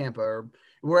sign with Tampa or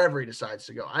wherever he decides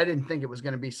to go. I didn't think it was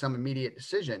going to be some immediate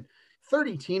decision.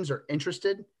 30 teams are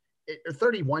interested, or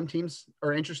 31 teams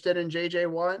are interested in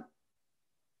JJ Watt.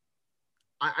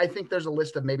 I think there's a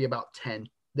list of maybe about 10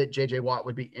 that JJ Watt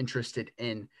would be interested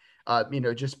in,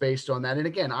 just based on that. And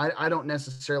again, I don't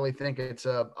necessarily think it's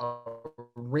a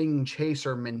ring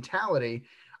chaser mentality.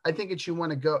 I think it's you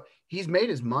want to go. He's made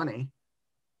his money.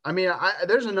 I mean,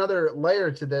 there's another layer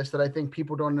to this that I think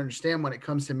people don't understand when it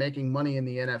comes to making money in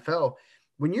the NFL.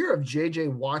 When you're of J.J.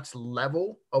 Watt's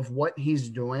level of what he's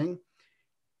doing,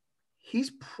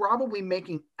 he's probably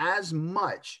making as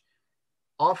much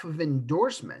off of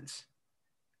endorsements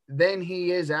than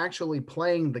he is actually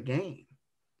playing the game.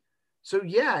 So,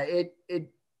 yeah,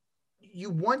 you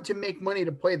want to make money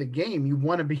to play the game. You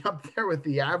want to be up there with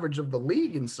the average of the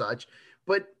league and such,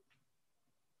 but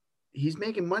he's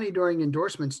making money during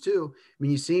endorsements too. I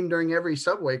mean, you see him during every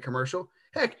Subway commercial.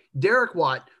 Heck, Derek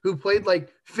Watt, who played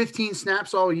like 15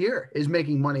 snaps all year, is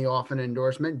making money off an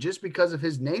endorsement just because of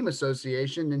his name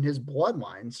association and his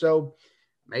bloodline. So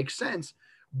makes sense.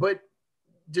 But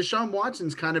Deshaun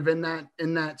Watson's kind of in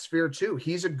that sphere too.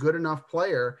 He's a good enough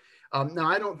player. Now,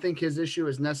 I don't think his issue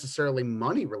is necessarily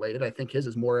money related. I think his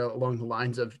is more along the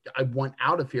lines of, I want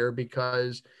out of here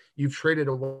because you've traded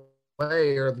away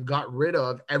or got rid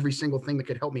of every single thing that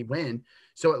could help me win.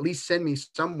 So at least send me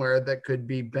somewhere that could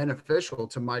be beneficial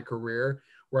to my career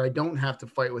where I don't have to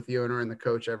fight with the owner and the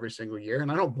coach every single year.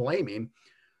 And I don't blame him.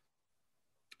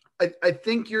 I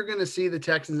think you're going to see the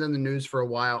Texans in the news for a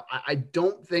while. I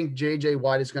don't think JJ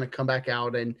Watt is going to come back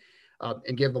out and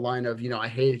give the line of, I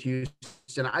hated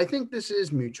Houston. I think this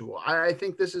is mutual. I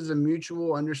think this is a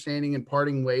mutual understanding and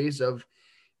parting ways of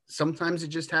sometimes it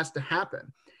just has to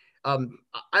happen.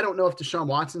 I don't know if Deshaun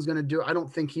Watson's going to do it. I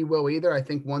don't think he will either. I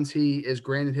think once he is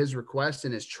granted his request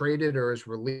and is traded or is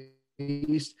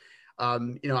released,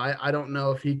 I don't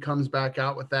know if he comes back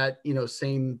out with that,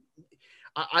 same.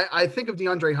 I think of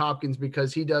DeAndre Hopkins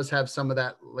because he does have some of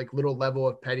that like little level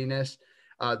of pettiness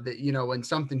That, you know, when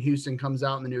something Houston comes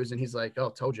out in the news and he's like, "Oh,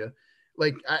 told you,"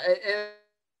 like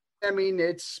I mean,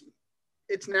 it's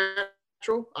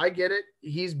natural. I get it.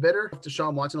 He's bitter. If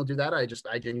Deshaun Watson will do that, I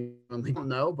genuinely don't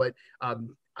know, but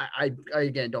I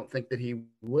again don't think that he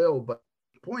will. But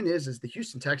the point is the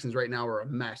Houston Texans right now are a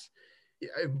mess.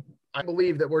 I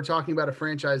believe that we're talking about a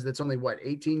franchise that's only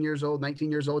 18 years old, 19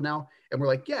 years old now, and we're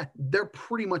like, yeah, they're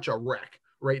pretty much a wreck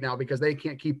right now because they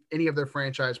can't keep any of their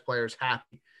franchise players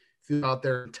happy throughout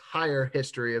their entire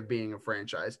history of being a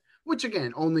franchise. Which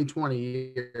again, only 20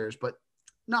 years, but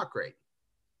not great.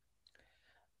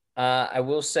 I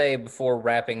will say before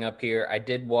wrapping up here, I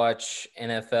did watch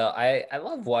NFL. I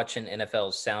love watching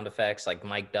NFL sound effects, like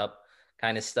mic'd up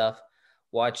kind of stuff.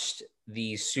 Watched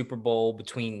the Super Bowl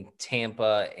between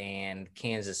Tampa and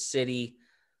Kansas City,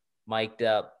 mic'd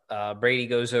up. Brady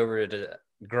goes over to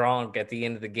Gronk at the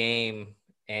end of the game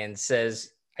and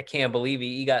says, "I can't believe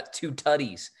he got two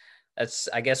tutties."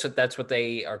 I guess that's what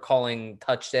they are calling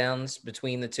touchdowns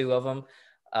between the two of them.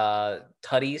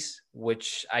 Tutties,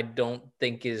 which I don't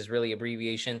think is really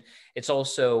abbreviation. It's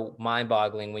also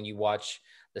mind-boggling when you watch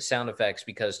the sound effects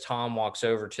because Tom walks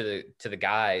over to the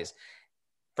guys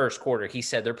first quarter. He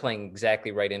said they're playing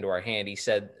exactly right into our hand. He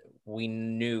said we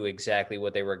knew exactly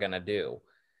what they were going to do.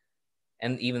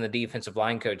 And even the defensive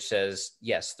line coach says,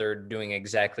 yes, they're doing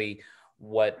exactly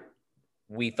what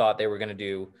we thought they were going to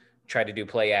do, try to do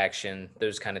play action,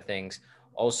 those kind of things.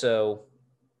 Also,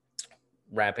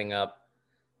 wrapping up,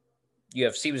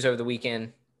 UFC was over the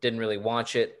weekend. Didn't really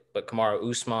watch it, but Kamaru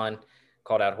Usman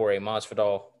called out Jorge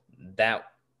Masvidal. That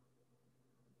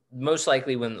most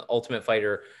likely when the Ultimate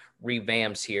Fighter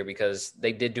revamps here, because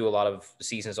they did do a lot of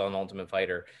seasons on Ultimate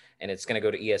Fighter, and it's going to go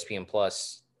to ESPN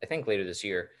Plus, I think later this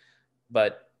year.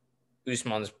 But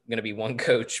Usman's going to be one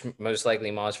coach. Most likely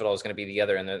Masvidal is going to be the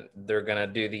other, and they're going to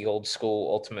do the old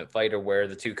school Ultimate Fighter where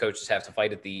the two coaches have to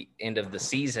fight at the end of the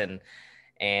season,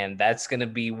 and that's going to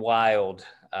be wild.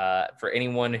 For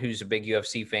anyone who's a big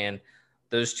UFC fan,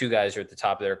 those two guys are at the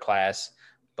top of their class.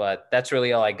 But that's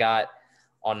really all I got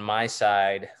on my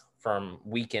side from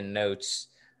weekend notes.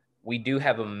 We do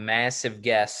have a massive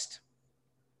guest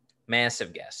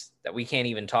that we can't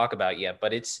even talk about yet,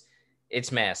 but it's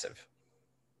massive.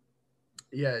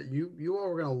 Yeah, you all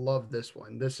are gonna love this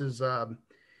one. This is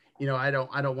you know, I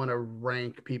don't want to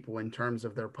rank people in terms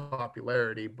of their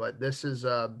popularity, but this is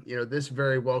you know, this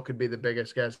very well could be the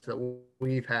biggest guest that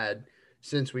we've had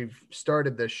since we've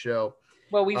started this show.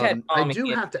 Well, we've had I Tommy do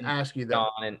have to ask you though.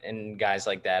 John and guys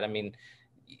like that. I mean,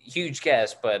 huge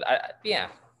guest, but yeah.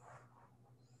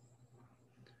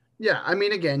 Yeah, I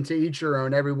mean, again, to each your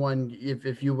own. Everyone,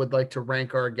 if you would like to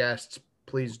rank our guests,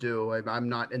 please do. I'm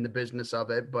not in the business of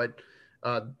it, but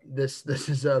this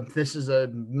is a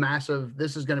massive.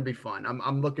 This is going to be fun.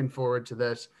 I'm looking forward to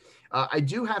this. I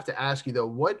do have to ask you though,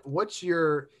 what's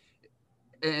your,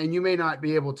 and you may not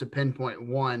be able to pinpoint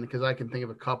one because I can think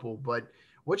of a couple, but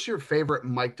what's your favorite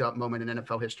mic'd up moment in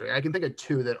NFL history? I can think of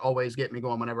two that always get me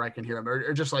going whenever I can hear them,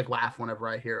 or just like laugh whenever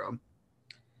I hear them.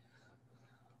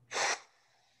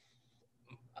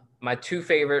 My two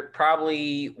favorite,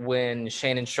 probably when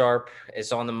Shannon Sharp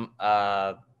is on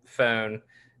the phone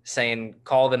saying,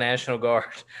 "Call the National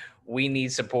Guard. We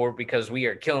need support because we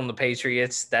are killing the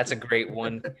Patriots." That's a great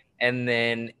one. And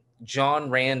then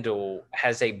John Randall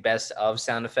has a best of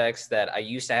sound effects that I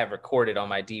used to have recorded on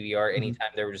my DVR anytime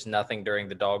there was nothing during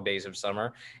the dog days of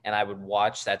summer, and I would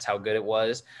watch. That's how good it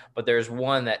was. But there's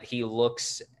one that he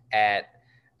looks at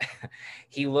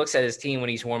his team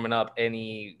when he's warming up, and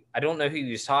I don't know who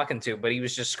he was talking to, but he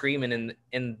was just screaming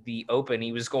in the open.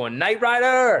 He was going, Knight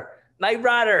Rider,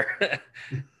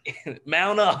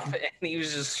 mount up. And he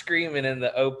was just screaming in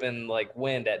the open, like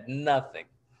wind at nothing.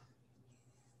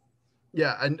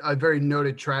 Yeah, a very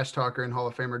noted trash talker and Hall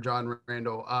of Famer John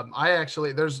Randall. I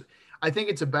think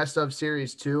it's a best of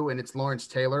series too, and it's Lawrence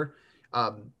Taylor.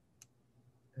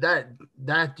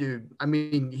 That dude, I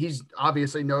mean, he's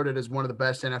obviously noted as one of the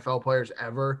best NFL players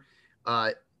ever.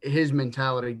 His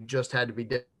mentality just had to be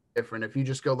different. If you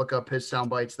just go look up his sound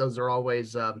bites, those are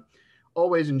always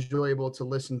enjoyable to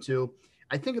listen to.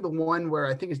 I think of the one where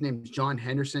I think his name is John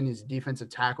Henderson. He's a defensive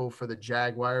tackle for the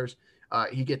Jaguars.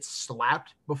 He gets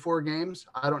slapped before games.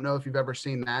 I don't know if you've ever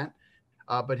seen that,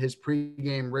 but his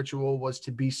pregame ritual was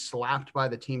to be slapped by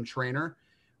the team trainer.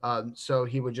 So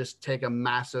he would just take a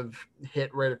massive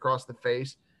hit right across the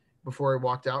face before he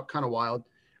walked out. Kind of wild.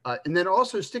 And then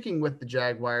also sticking with the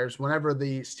Jaguars, whenever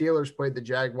the Steelers played the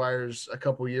Jaguars a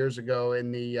couple years ago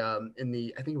in the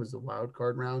I think it was the wild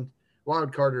card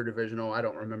or divisional, I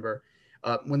don't remember.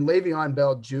 When Le'Veon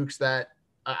Bell jukes that,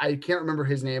 I can't remember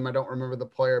his name. I don't remember the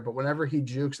player, but whenever he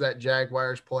jukes that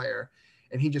Jaguars player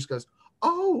and he just goes,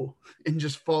 oh, and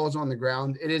just falls on the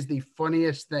ground. It is the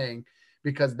funniest thing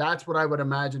because that's what I would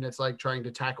imagine it's like trying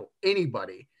to tackle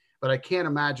anybody. But I can't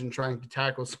imagine trying to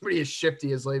tackle somebody as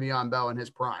shifty as Le'Veon Bell in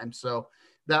his prime. So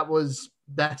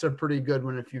that's a pretty good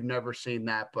one if you've never seen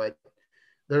that. But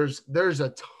there's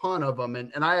a ton of them.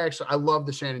 And I love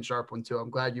the Shannon Sharpe one too. I'm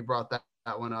glad you brought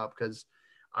that one up because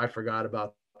I forgot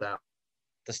about that.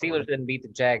 The Steelers didn't beat the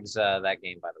Jags that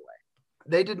game, by the way.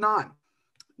 They did not.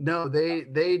 No, they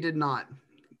did not.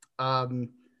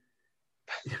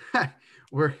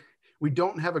 We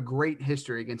don't have a great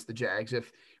history against the Jags.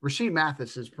 If Rasheed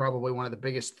Mathis is probably one of the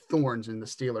biggest thorns in the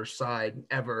Steelers side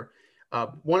ever.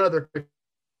 One other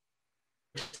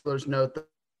Steelers note,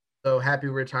 though, happy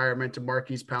retirement to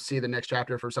Marquise Pouncey. See the next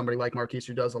chapter for somebody like Marquise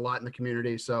who does a lot in the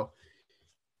community. So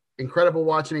incredible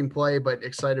watching him play, but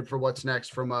excited for what's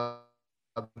next from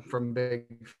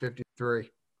Big 53.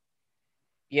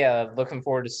 Yeah, looking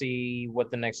forward to see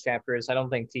what the next chapter is. I don't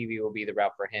think TV will be the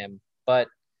route for him, but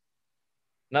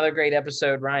another great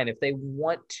episode, Ryan. If they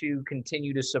want to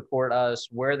continue to support us,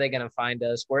 where are they going to find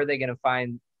us? Where are they going to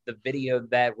find the video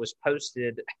that was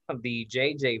posted, the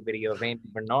JJ video of Andy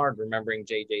Bernard remembering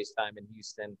JJ's time in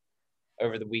Houston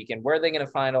over the weekend? Where are they going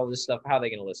to find all this stuff? How are they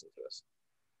going to listen to us?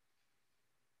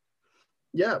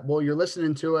 Yeah, well, you're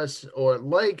listening to us or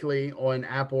likely on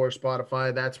Apple or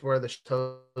Spotify. That's where the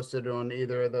show's hosted on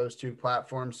either of those two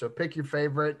platforms. So pick your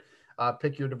favorite,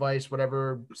 pick your device,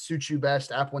 whatever suits you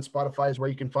best. Apple and Spotify is where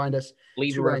you can find us.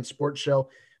 Two Ryan Sports Show.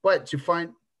 But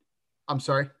I'm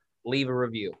sorry. Leave a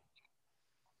review.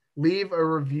 Leave a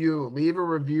review, leave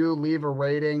a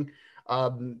rating.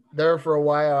 There for a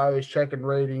while, I was checking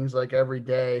ratings like every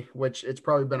day, which it's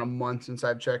probably been a month since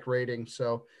I've checked ratings.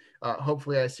 So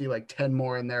hopefully I see like 10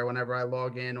 more in there whenever I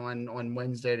log in on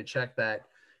Wednesday to check that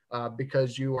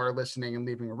because you are listening and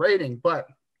leaving a rating. But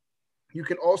you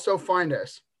can also find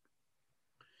us.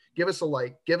 Give us a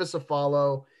like, give us a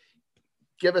follow,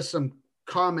 give us some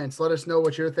comments. Let us know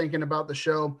what you're thinking about the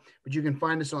show. But you can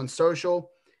find us on social,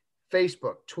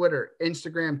 Facebook, Twitter,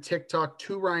 Instagram, TikTok,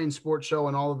 Two Ryan Sports Show,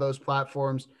 and all of those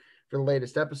platforms for the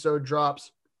latest episode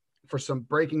drops. For some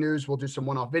breaking news, we'll do some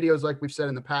one-off videos like we've said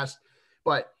in the past.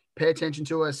 But pay attention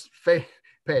to us. Pay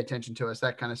attention to us.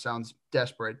 That kind of sounds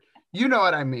desperate. You know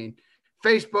what I mean.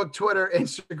 Facebook, Twitter,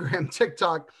 Instagram,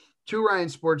 TikTok, Two Ryan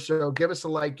Sports Show. Give us a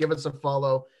like. Give us a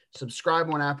follow. Subscribe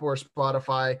on Apple or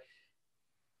Spotify.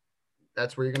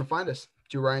 That's where you're going to find us.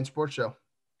 Two Ryan Sports Show.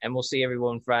 And we'll see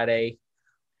everyone Friday.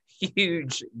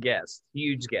 Huge guest.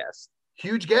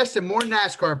 And more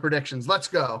NASCAR predictions. Let's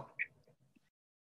go.